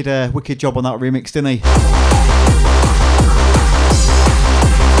a wicked job on that remix, didn't he?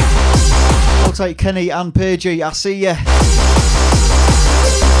 alongside Kenny and Pagey. I see ya.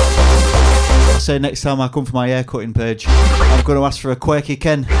 I'll say next time I come for my haircutting page, I'm going to ask for a Quakey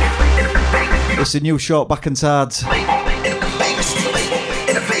Ken. It's a new short back and sides.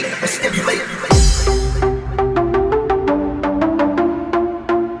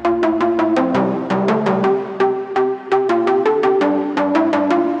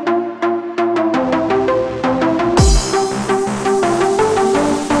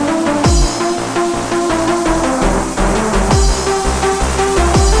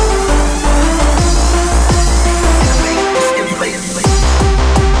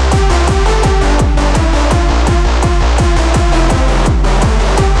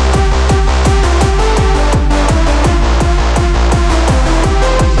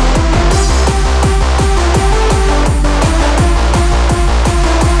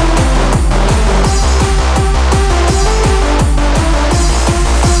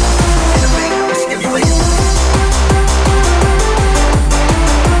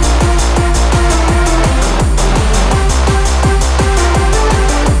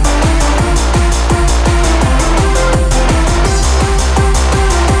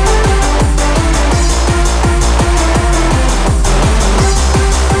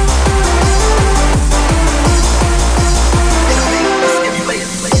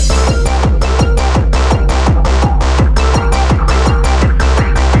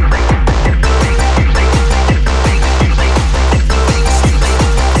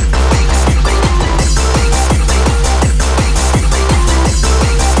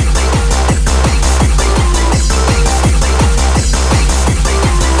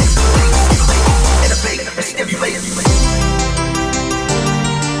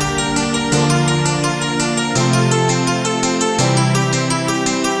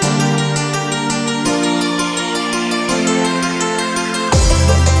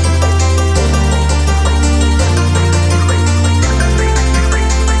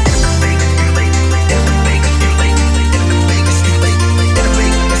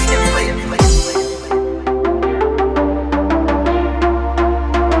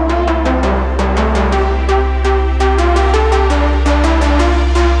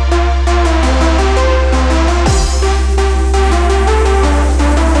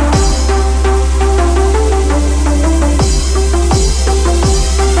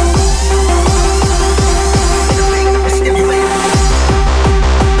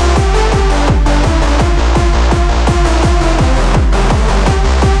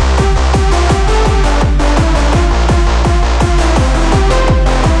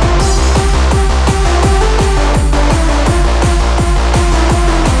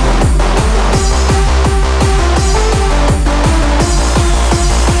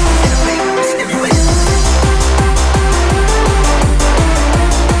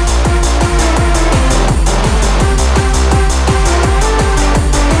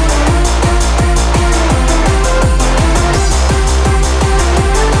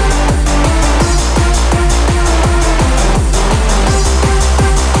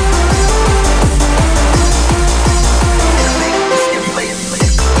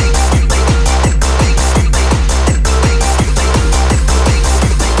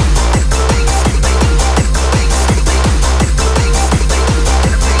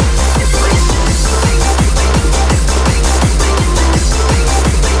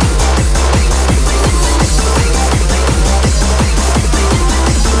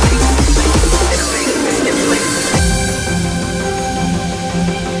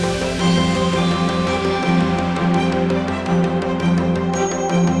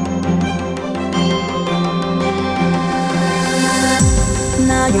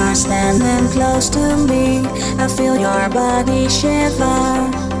 You're standing close to me, I feel your body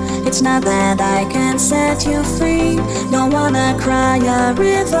shiver. It's not that I can set you free, don't wanna cry a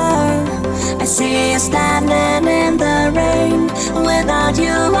river. I see you standing in the rain, without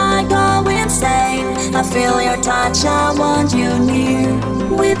you I go insane. I feel your touch, I want you near,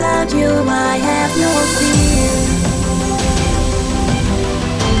 without you I have no fear.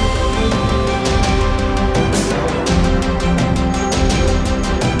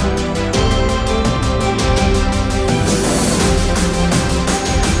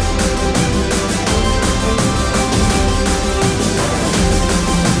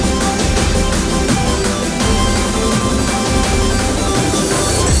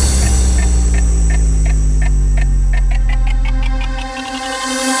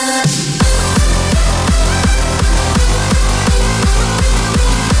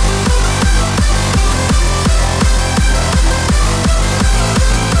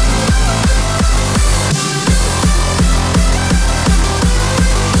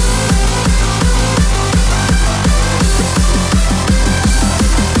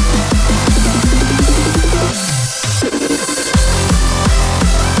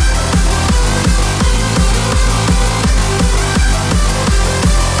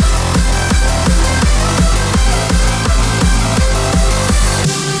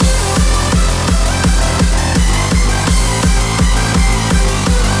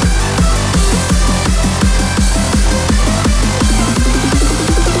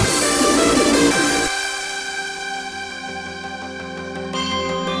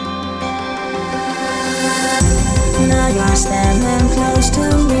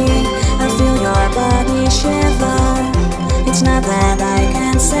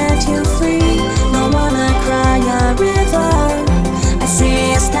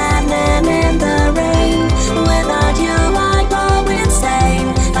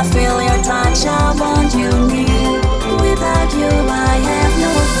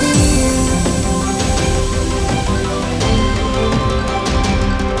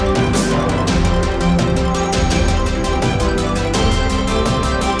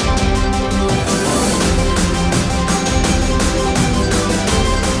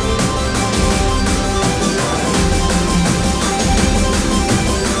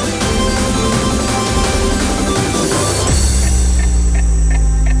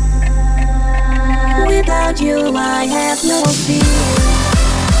 without you I have no fear.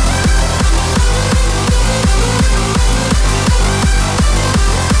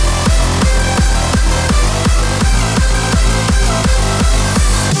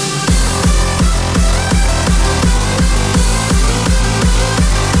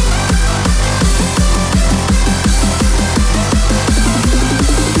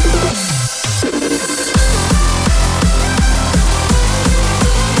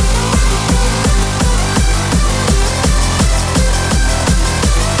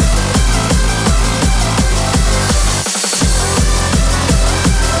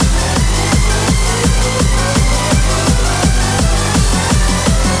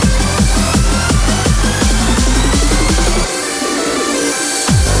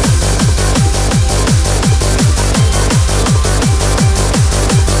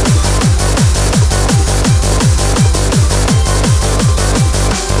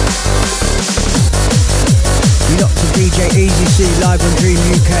 Live on Dream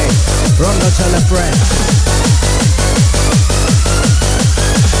UK. Rondo tell a friend.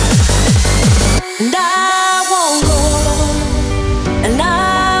 And I won't go, and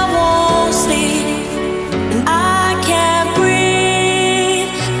I won't sleep, and I can't breathe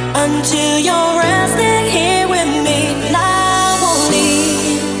until you're resting here with me. And I won't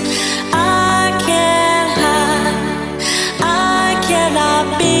leave, I can't hide, I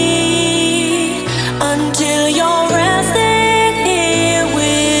cannot be until you're resting.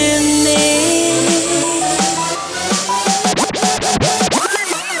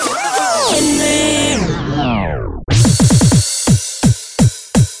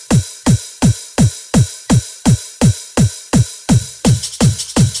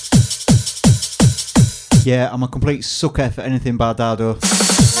 Yeah, I'm a complete sucker for anything by Dado.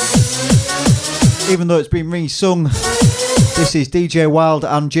 Even though it's been re-sung, this is DJ Wild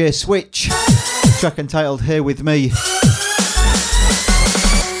and J Switch, track entitled Here With Me.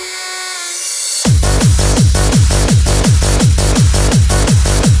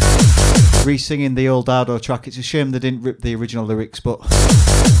 Re-singing the old Dado track. It's a shame they didn't rip the original lyrics, but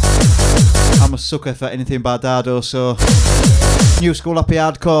I'm a sucker for anything by Dado, so new school happy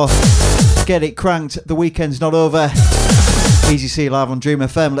hardcore. Get it cranked, the weekend's not over. Easy C live on Dream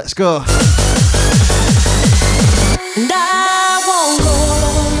FM, let's go. And I won't go,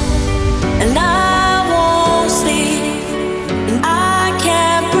 and I won't sleep, and I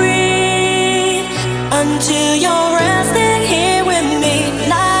can't breathe until you're resting here with me.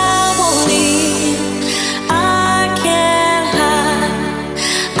 And I won't leave, I can't hide,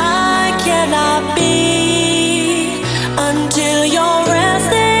 I cannot be until you're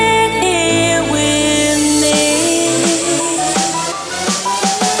resting.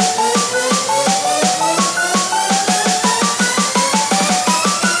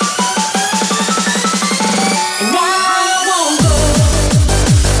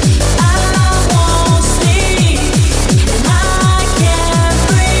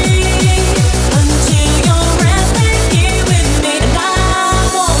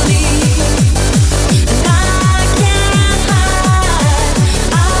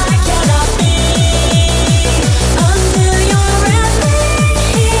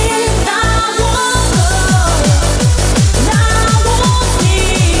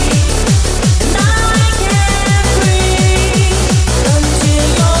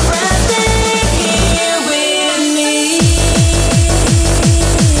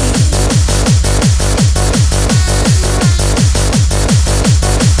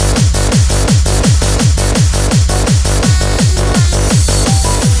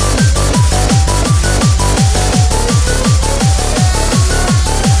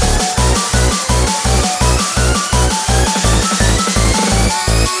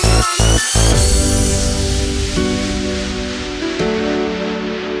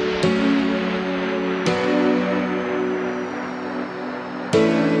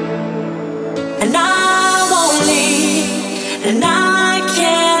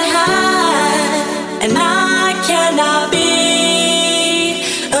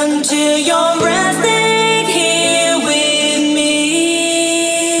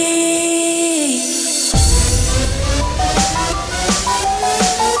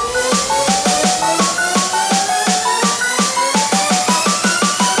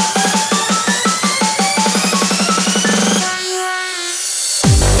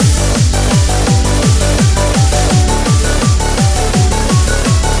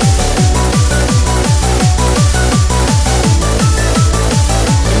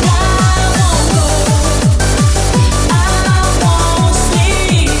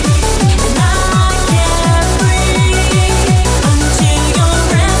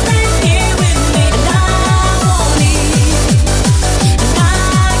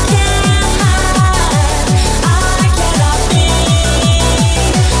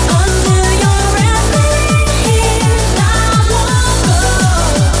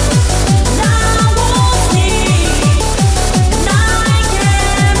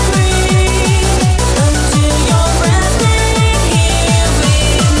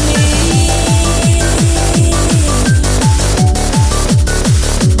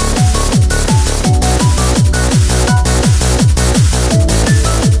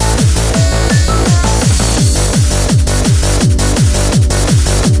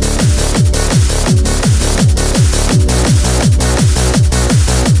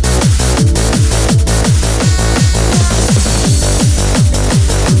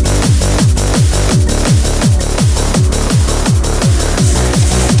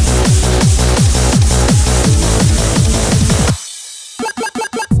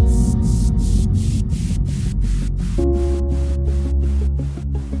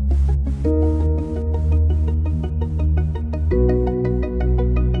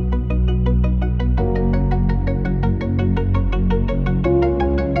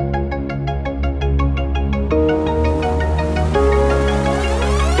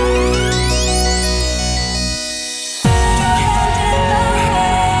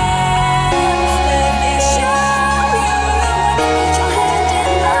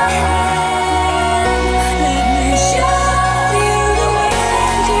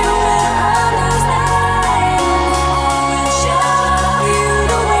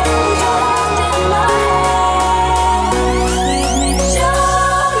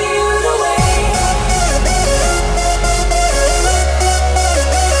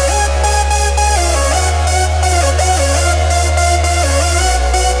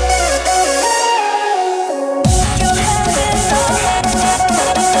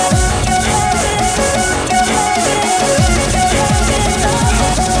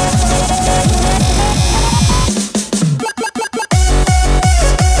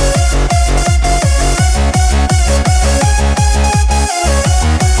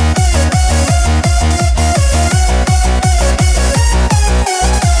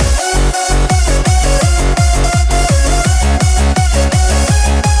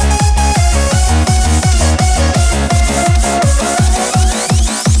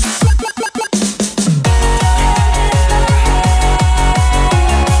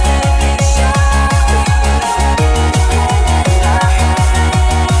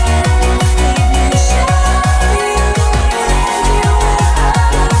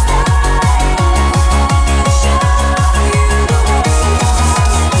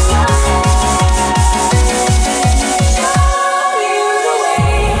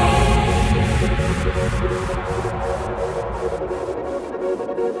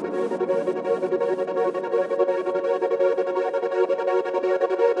 To be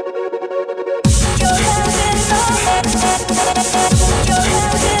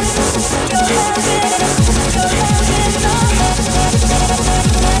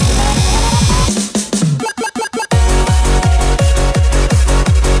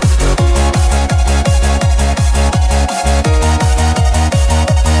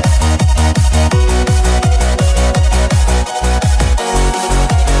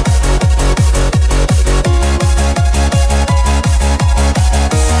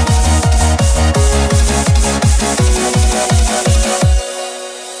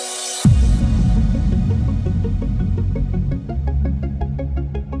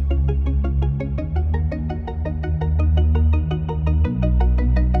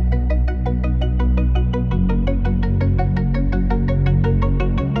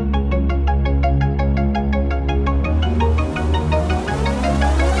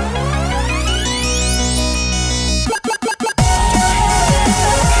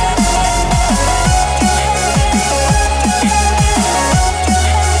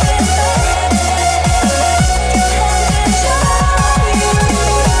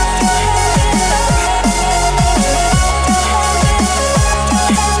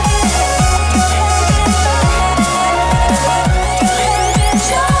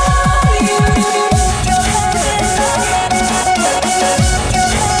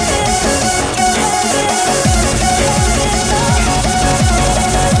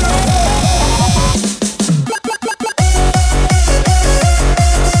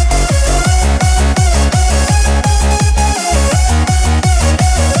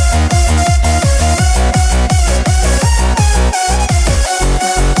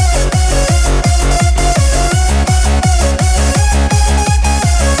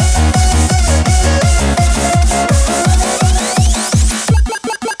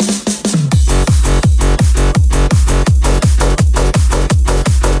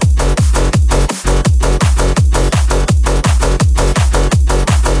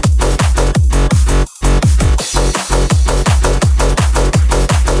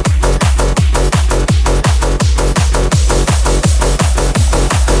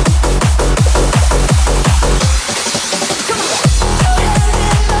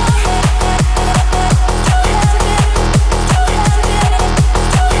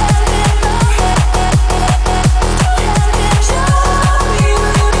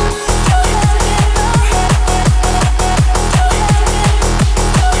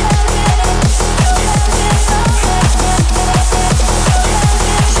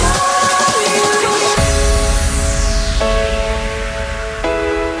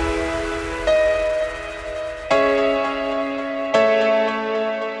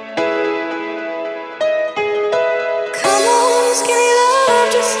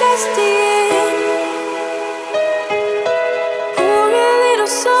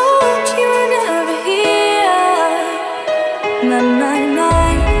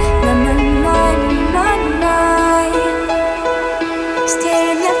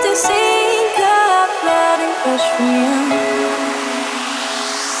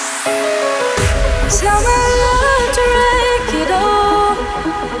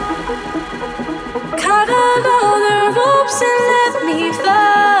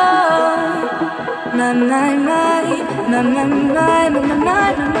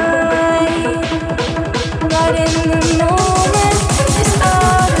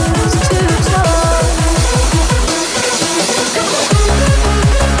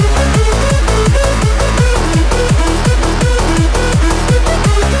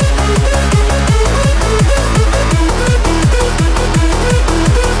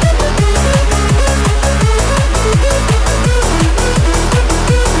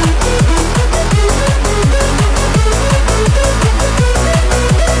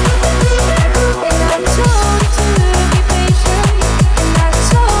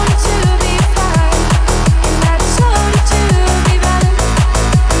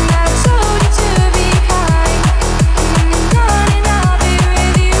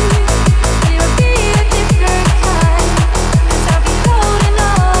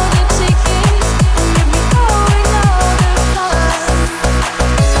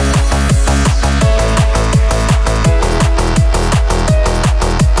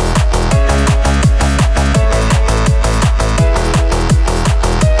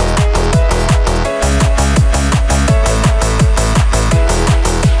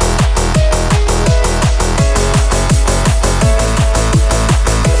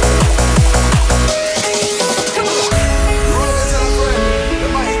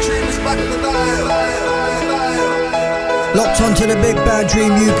the Big Bad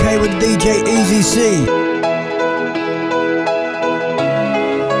Dream UK with DJ Easy C.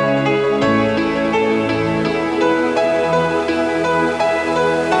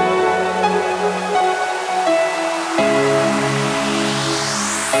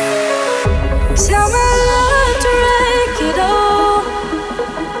 Tell my love to break it all.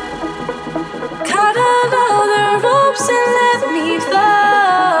 Cut out all the ropes and let me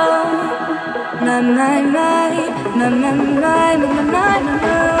fall. My, my, my, my, my, my, my, my, my.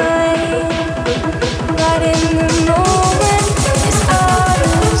 But in the moment, it's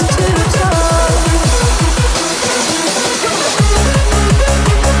always too tall.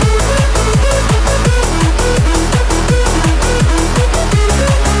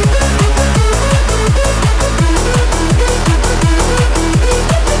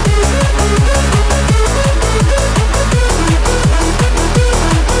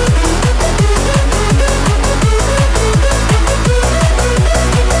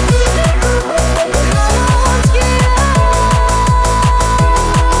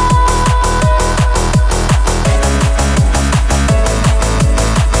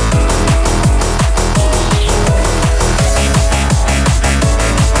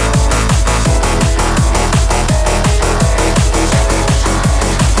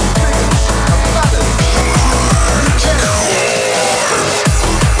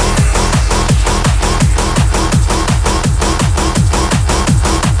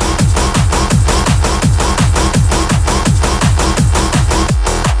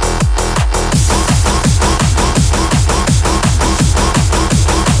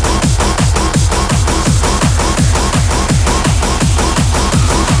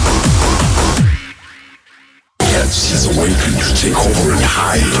 Take over and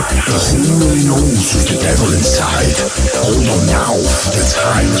hide, but who really knows who's the devil inside? Hold on now, the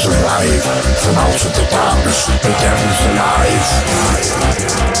time has arrived. From out of the darkness, the devil's alive.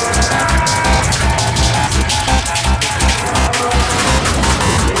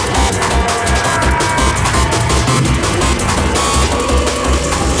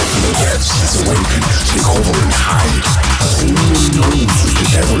 Yes, he's awakened, take over and hide, but who really knows who's the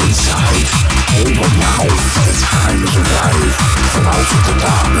devil inside? Hold on now, the time has arrived. From out of the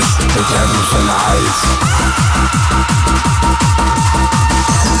darkness, the devil's alive.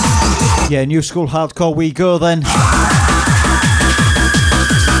 Yeah, new school hardcore we go then.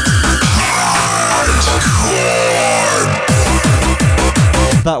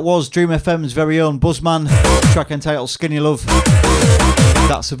 That was Dream FM's very own Buzzman, track entitled Skinny Love.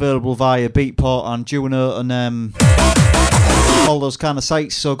 That's available via Beatport and Juno and all those kind of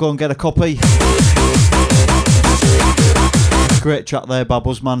sites, so go and get a copy. Great track there by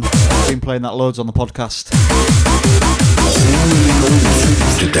Buzzman. Been playing that loads on the podcast.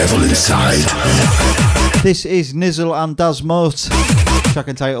 The devil inside. This is Nizzle and Daz Moat, track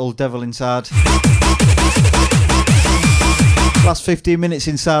entitled Devil Inside. Last 15 minutes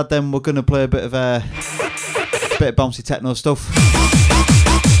inside, then we're going to play a bit of bouncy techno stuff.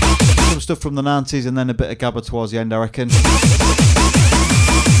 Some stuff from the 90s and then a bit of gabba towards the end, I reckon.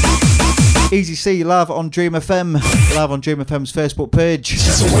 Easy C live on Dream FM, live on Dream FM's Facebook page.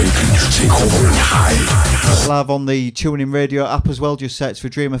 Live on the TuneIn Radio app as well, just search for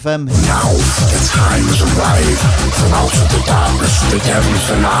Dream FM. Now the time has arrived. From out of the darkness, the devil's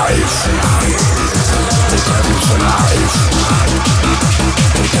alive. The devil's alive.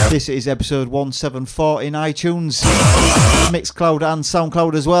 This is episode 174 in iTunes, Mixcloud and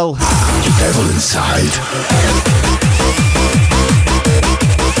Soundcloud as well. The devil inside.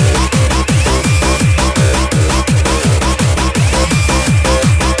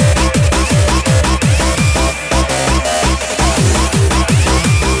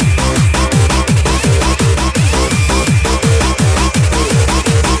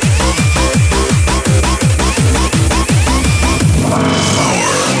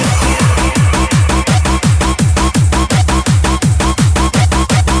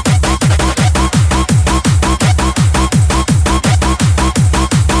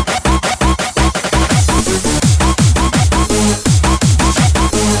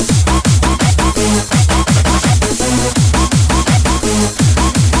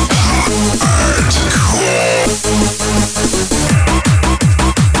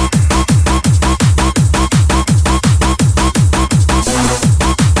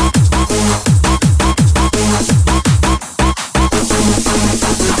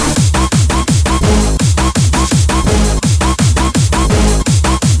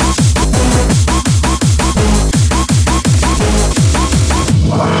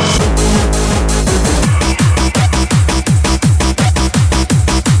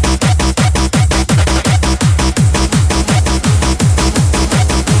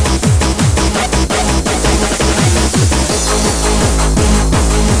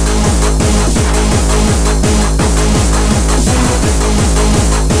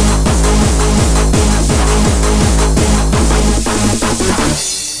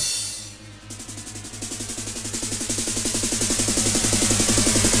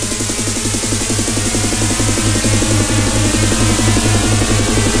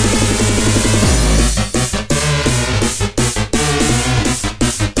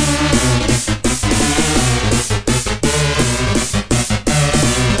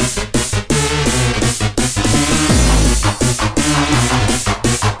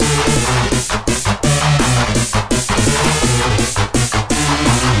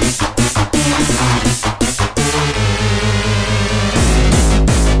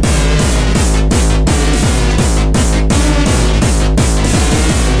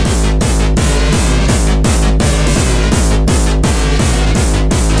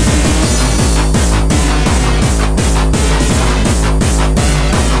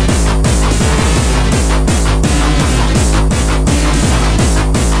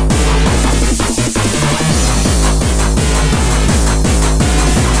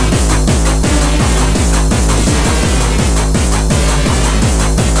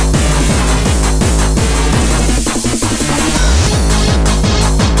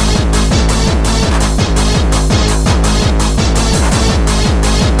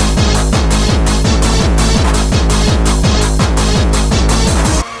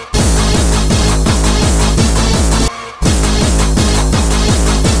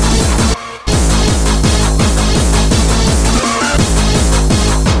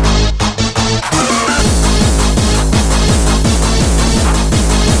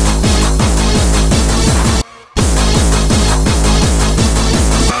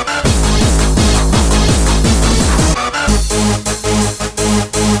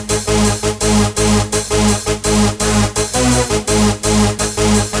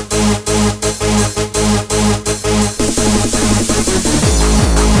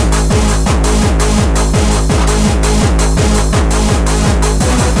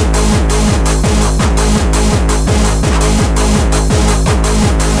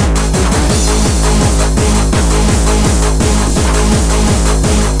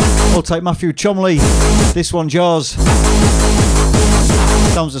 alongside Matthew Chomley. This one's yours.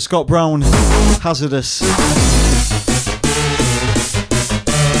 Sounds of Scott Brown, Hazardous.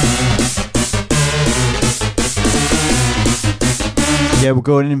 Yeah, we're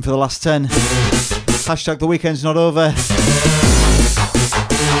going in for the last 10. Hashtag the weekend's not over.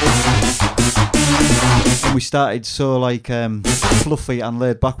 And we started so like fluffy and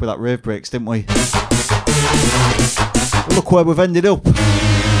laid back with that rave breaks, didn't we? Look where we've ended up.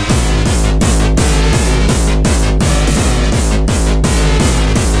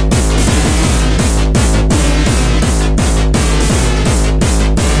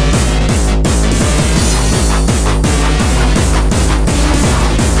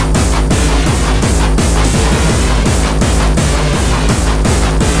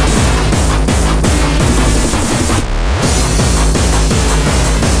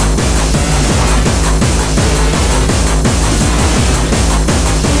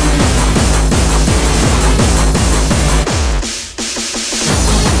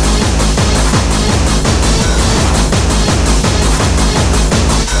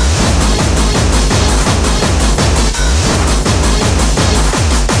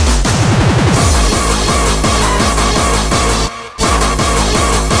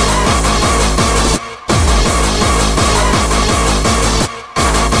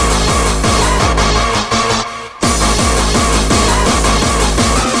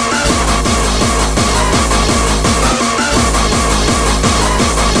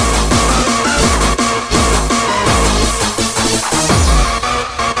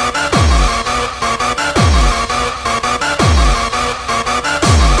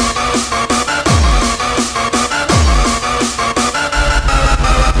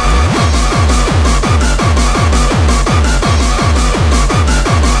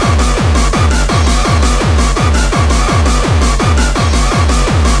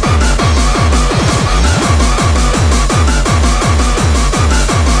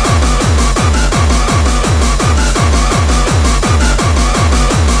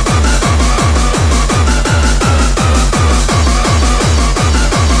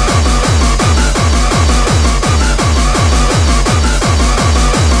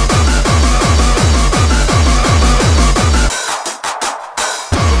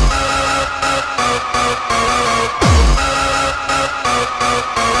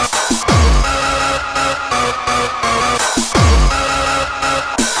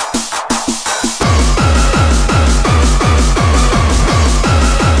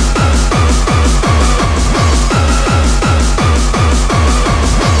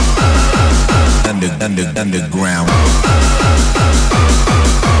 Underground.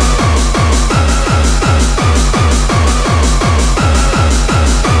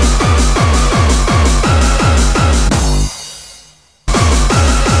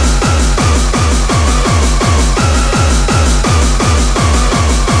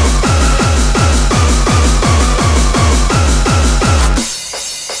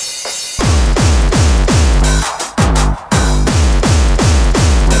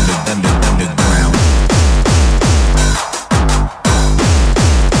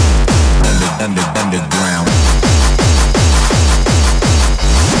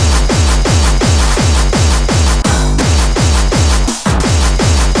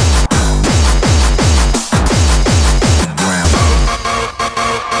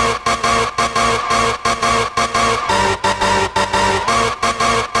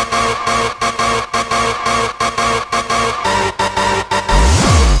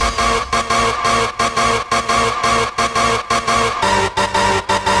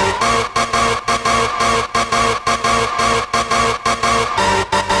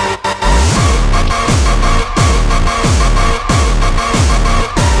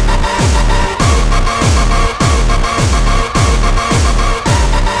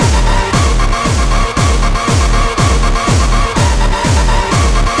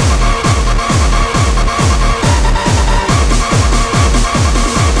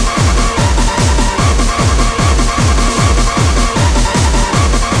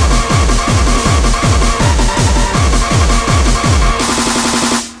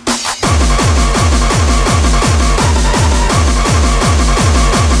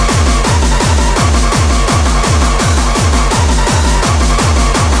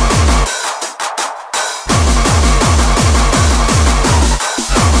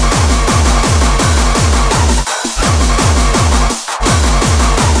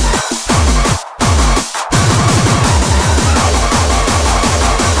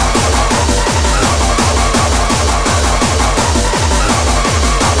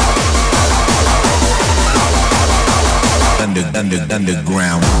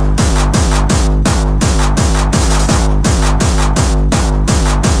 Underground.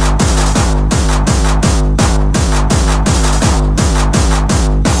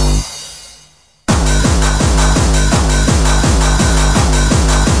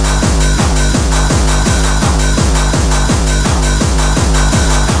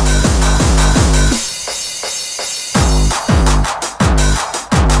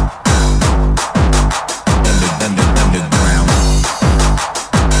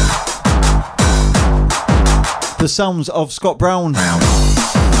 sounds of Scott Brown.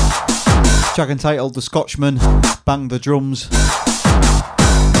 Track entitled The Scotchman, Bang the Drums.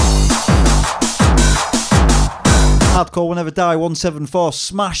 Hardcore Will Never Die 174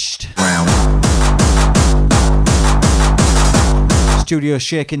 smashed. Studio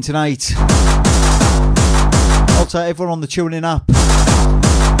shaking tonight. Also, everyone on the TuneIn app,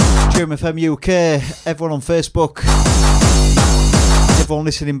 Dream FM UK, everyone on Facebook, everyone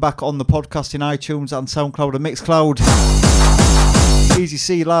listening back on the podcast in iTunes and SoundCloud and Mixcloud. Easy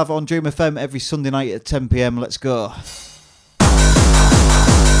C live on Dream FM every Sunday night at 10 PM. Let's go.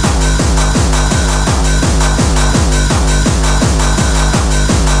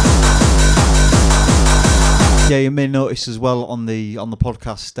 Yeah, you may notice as well on the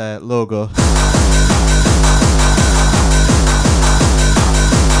podcast logo,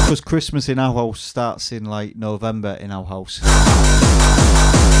 because Christmas in our house starts in like November in our house.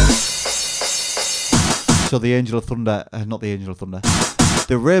 So the Angel of Thunder, not the Angel of Thunder,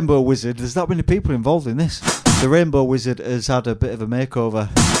 the Rainbow Wizard. There's that many people involved in this. The Rainbow Wizard has had a bit of a makeover.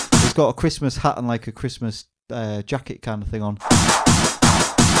 He's got a Christmas hat and like a Christmas jacket kind of thing on,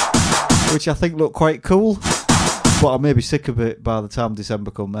 which I think look quite cool. But I may be sick of it by the time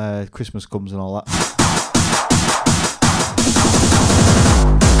December Christmas comes and all that.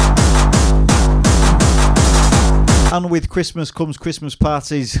 And with Christmas comes Christmas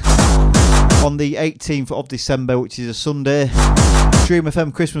parties. On the 18th of December, which is a Sunday, Dream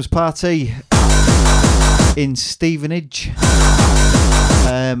FM Christmas Party in Stevenage.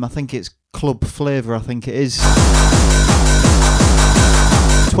 I think it's Club Flavour, I think it is.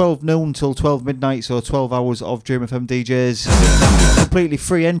 12 noon till 12 midnight, so 12 hours of Dream FM DJs. Completely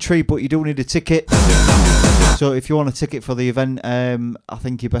free entry, but you do need a ticket. So if you want a ticket for the event, I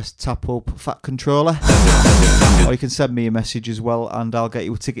think you best tap up Fat Controller. Or you can send me a message as well and I'll get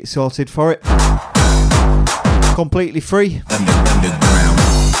you a ticket sorted for it. Completely free.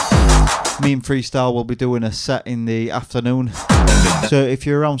 Me and Freestyle will be doing a set in the afternoon. So if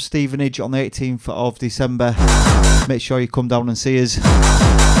you're around Stevenage on the 18th of December, make sure you come down and see us.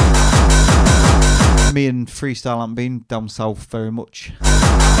 Me and Freestyle haven't been down south very much,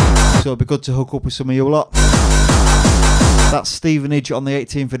 so it'll be good to hook up with some of you lot. That's Stevenage on the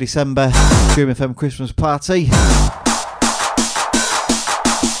 18th of December, Dream FM Christmas Party.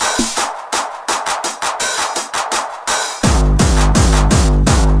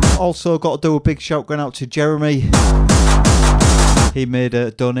 Also got to do a big shout going out to Jeremy. He made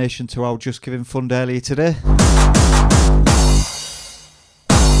a donation to our Just Giving Fund earlier today.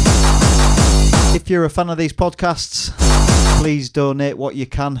 If you're a fan of these podcasts, please donate what you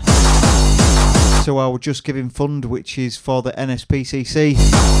can to our Just Giving Fund, which is for the NSPCC,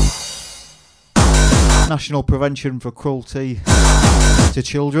 National Prevention for Cruelty to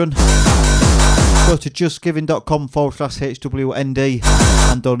Children. Go to justgiving.com/HWND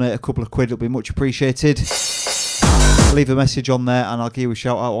and donate a couple of quid, it'll be much appreciated. Leave a message on there and I'll give you a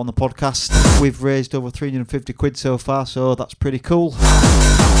shout out on the podcast. We've raised over 350 quid so far, so that's pretty cool.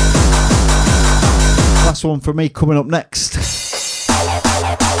 Last one from me coming up next.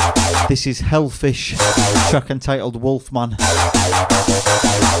 This is Hellfish, track entitled Wolfman.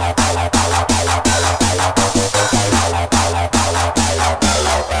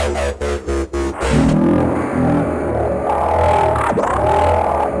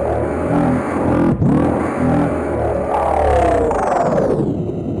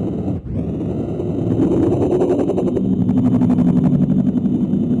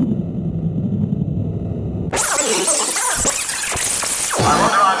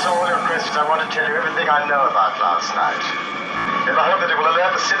 I know about last night. And I hope that it will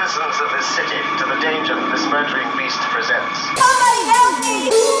alert the citizens of this city to the danger that this murdering beast presents. Somebody help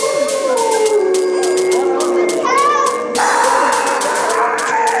me!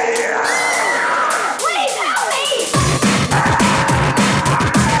 Please help me!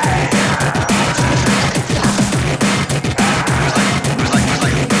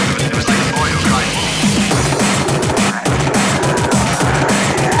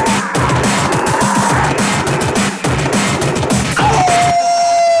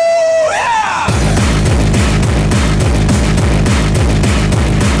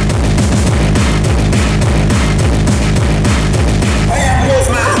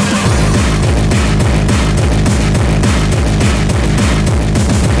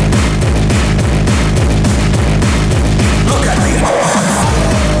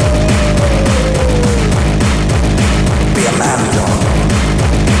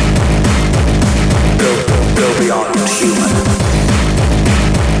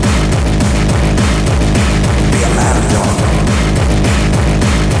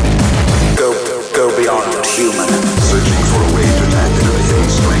 Go beyond human.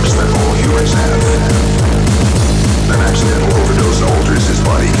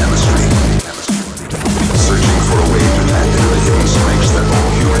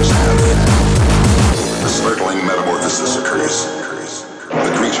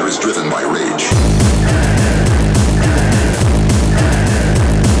 driven by rage.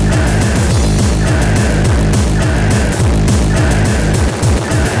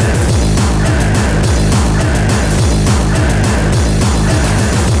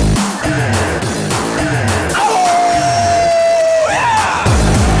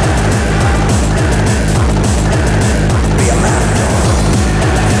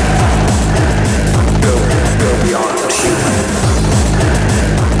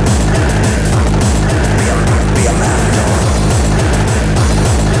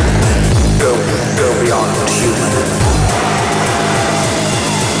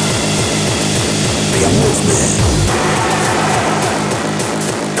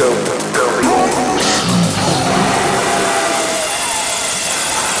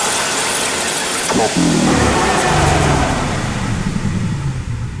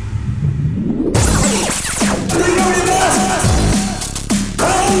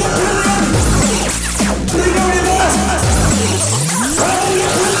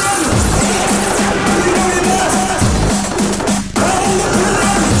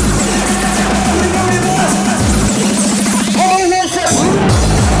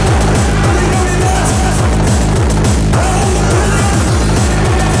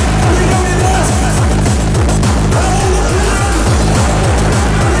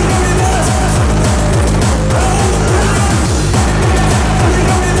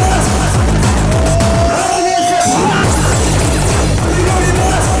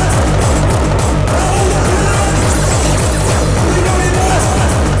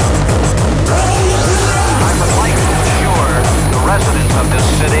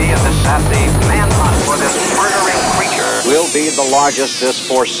 Largest this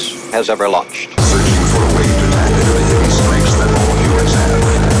force has ever launched. Searching for a way to tap into the hidden strengths that all humans have.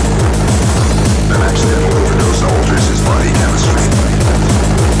 An accidental overdose alters his body chemistry.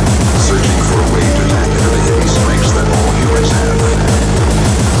 Searching for a way to tap into the hidden strengths that all humans have.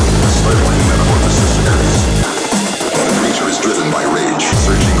 A startling metamorphosis occurs. The creature is driven by rage,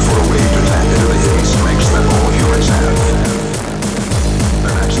 searching for a way to tap into the hidden strengths that all humans have.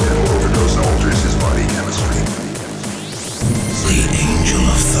 An accidental overdose alters his body chemistry. The Angel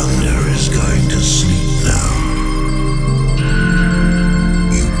of Thunder is going to sleep now.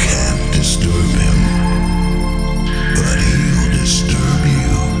 You can't disturb him, but he'll disturb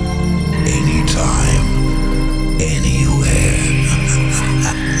you anytime, anywhere.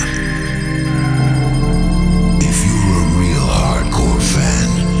 If you're a real hardcore fan,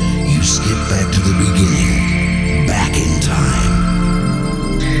 you skip back to the beginning, back in time.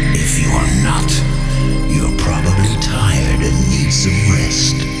 If you are not, you're probably tired and need some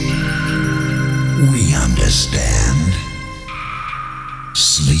rest. We understand.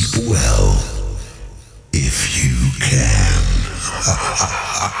 Sleep well, if you can.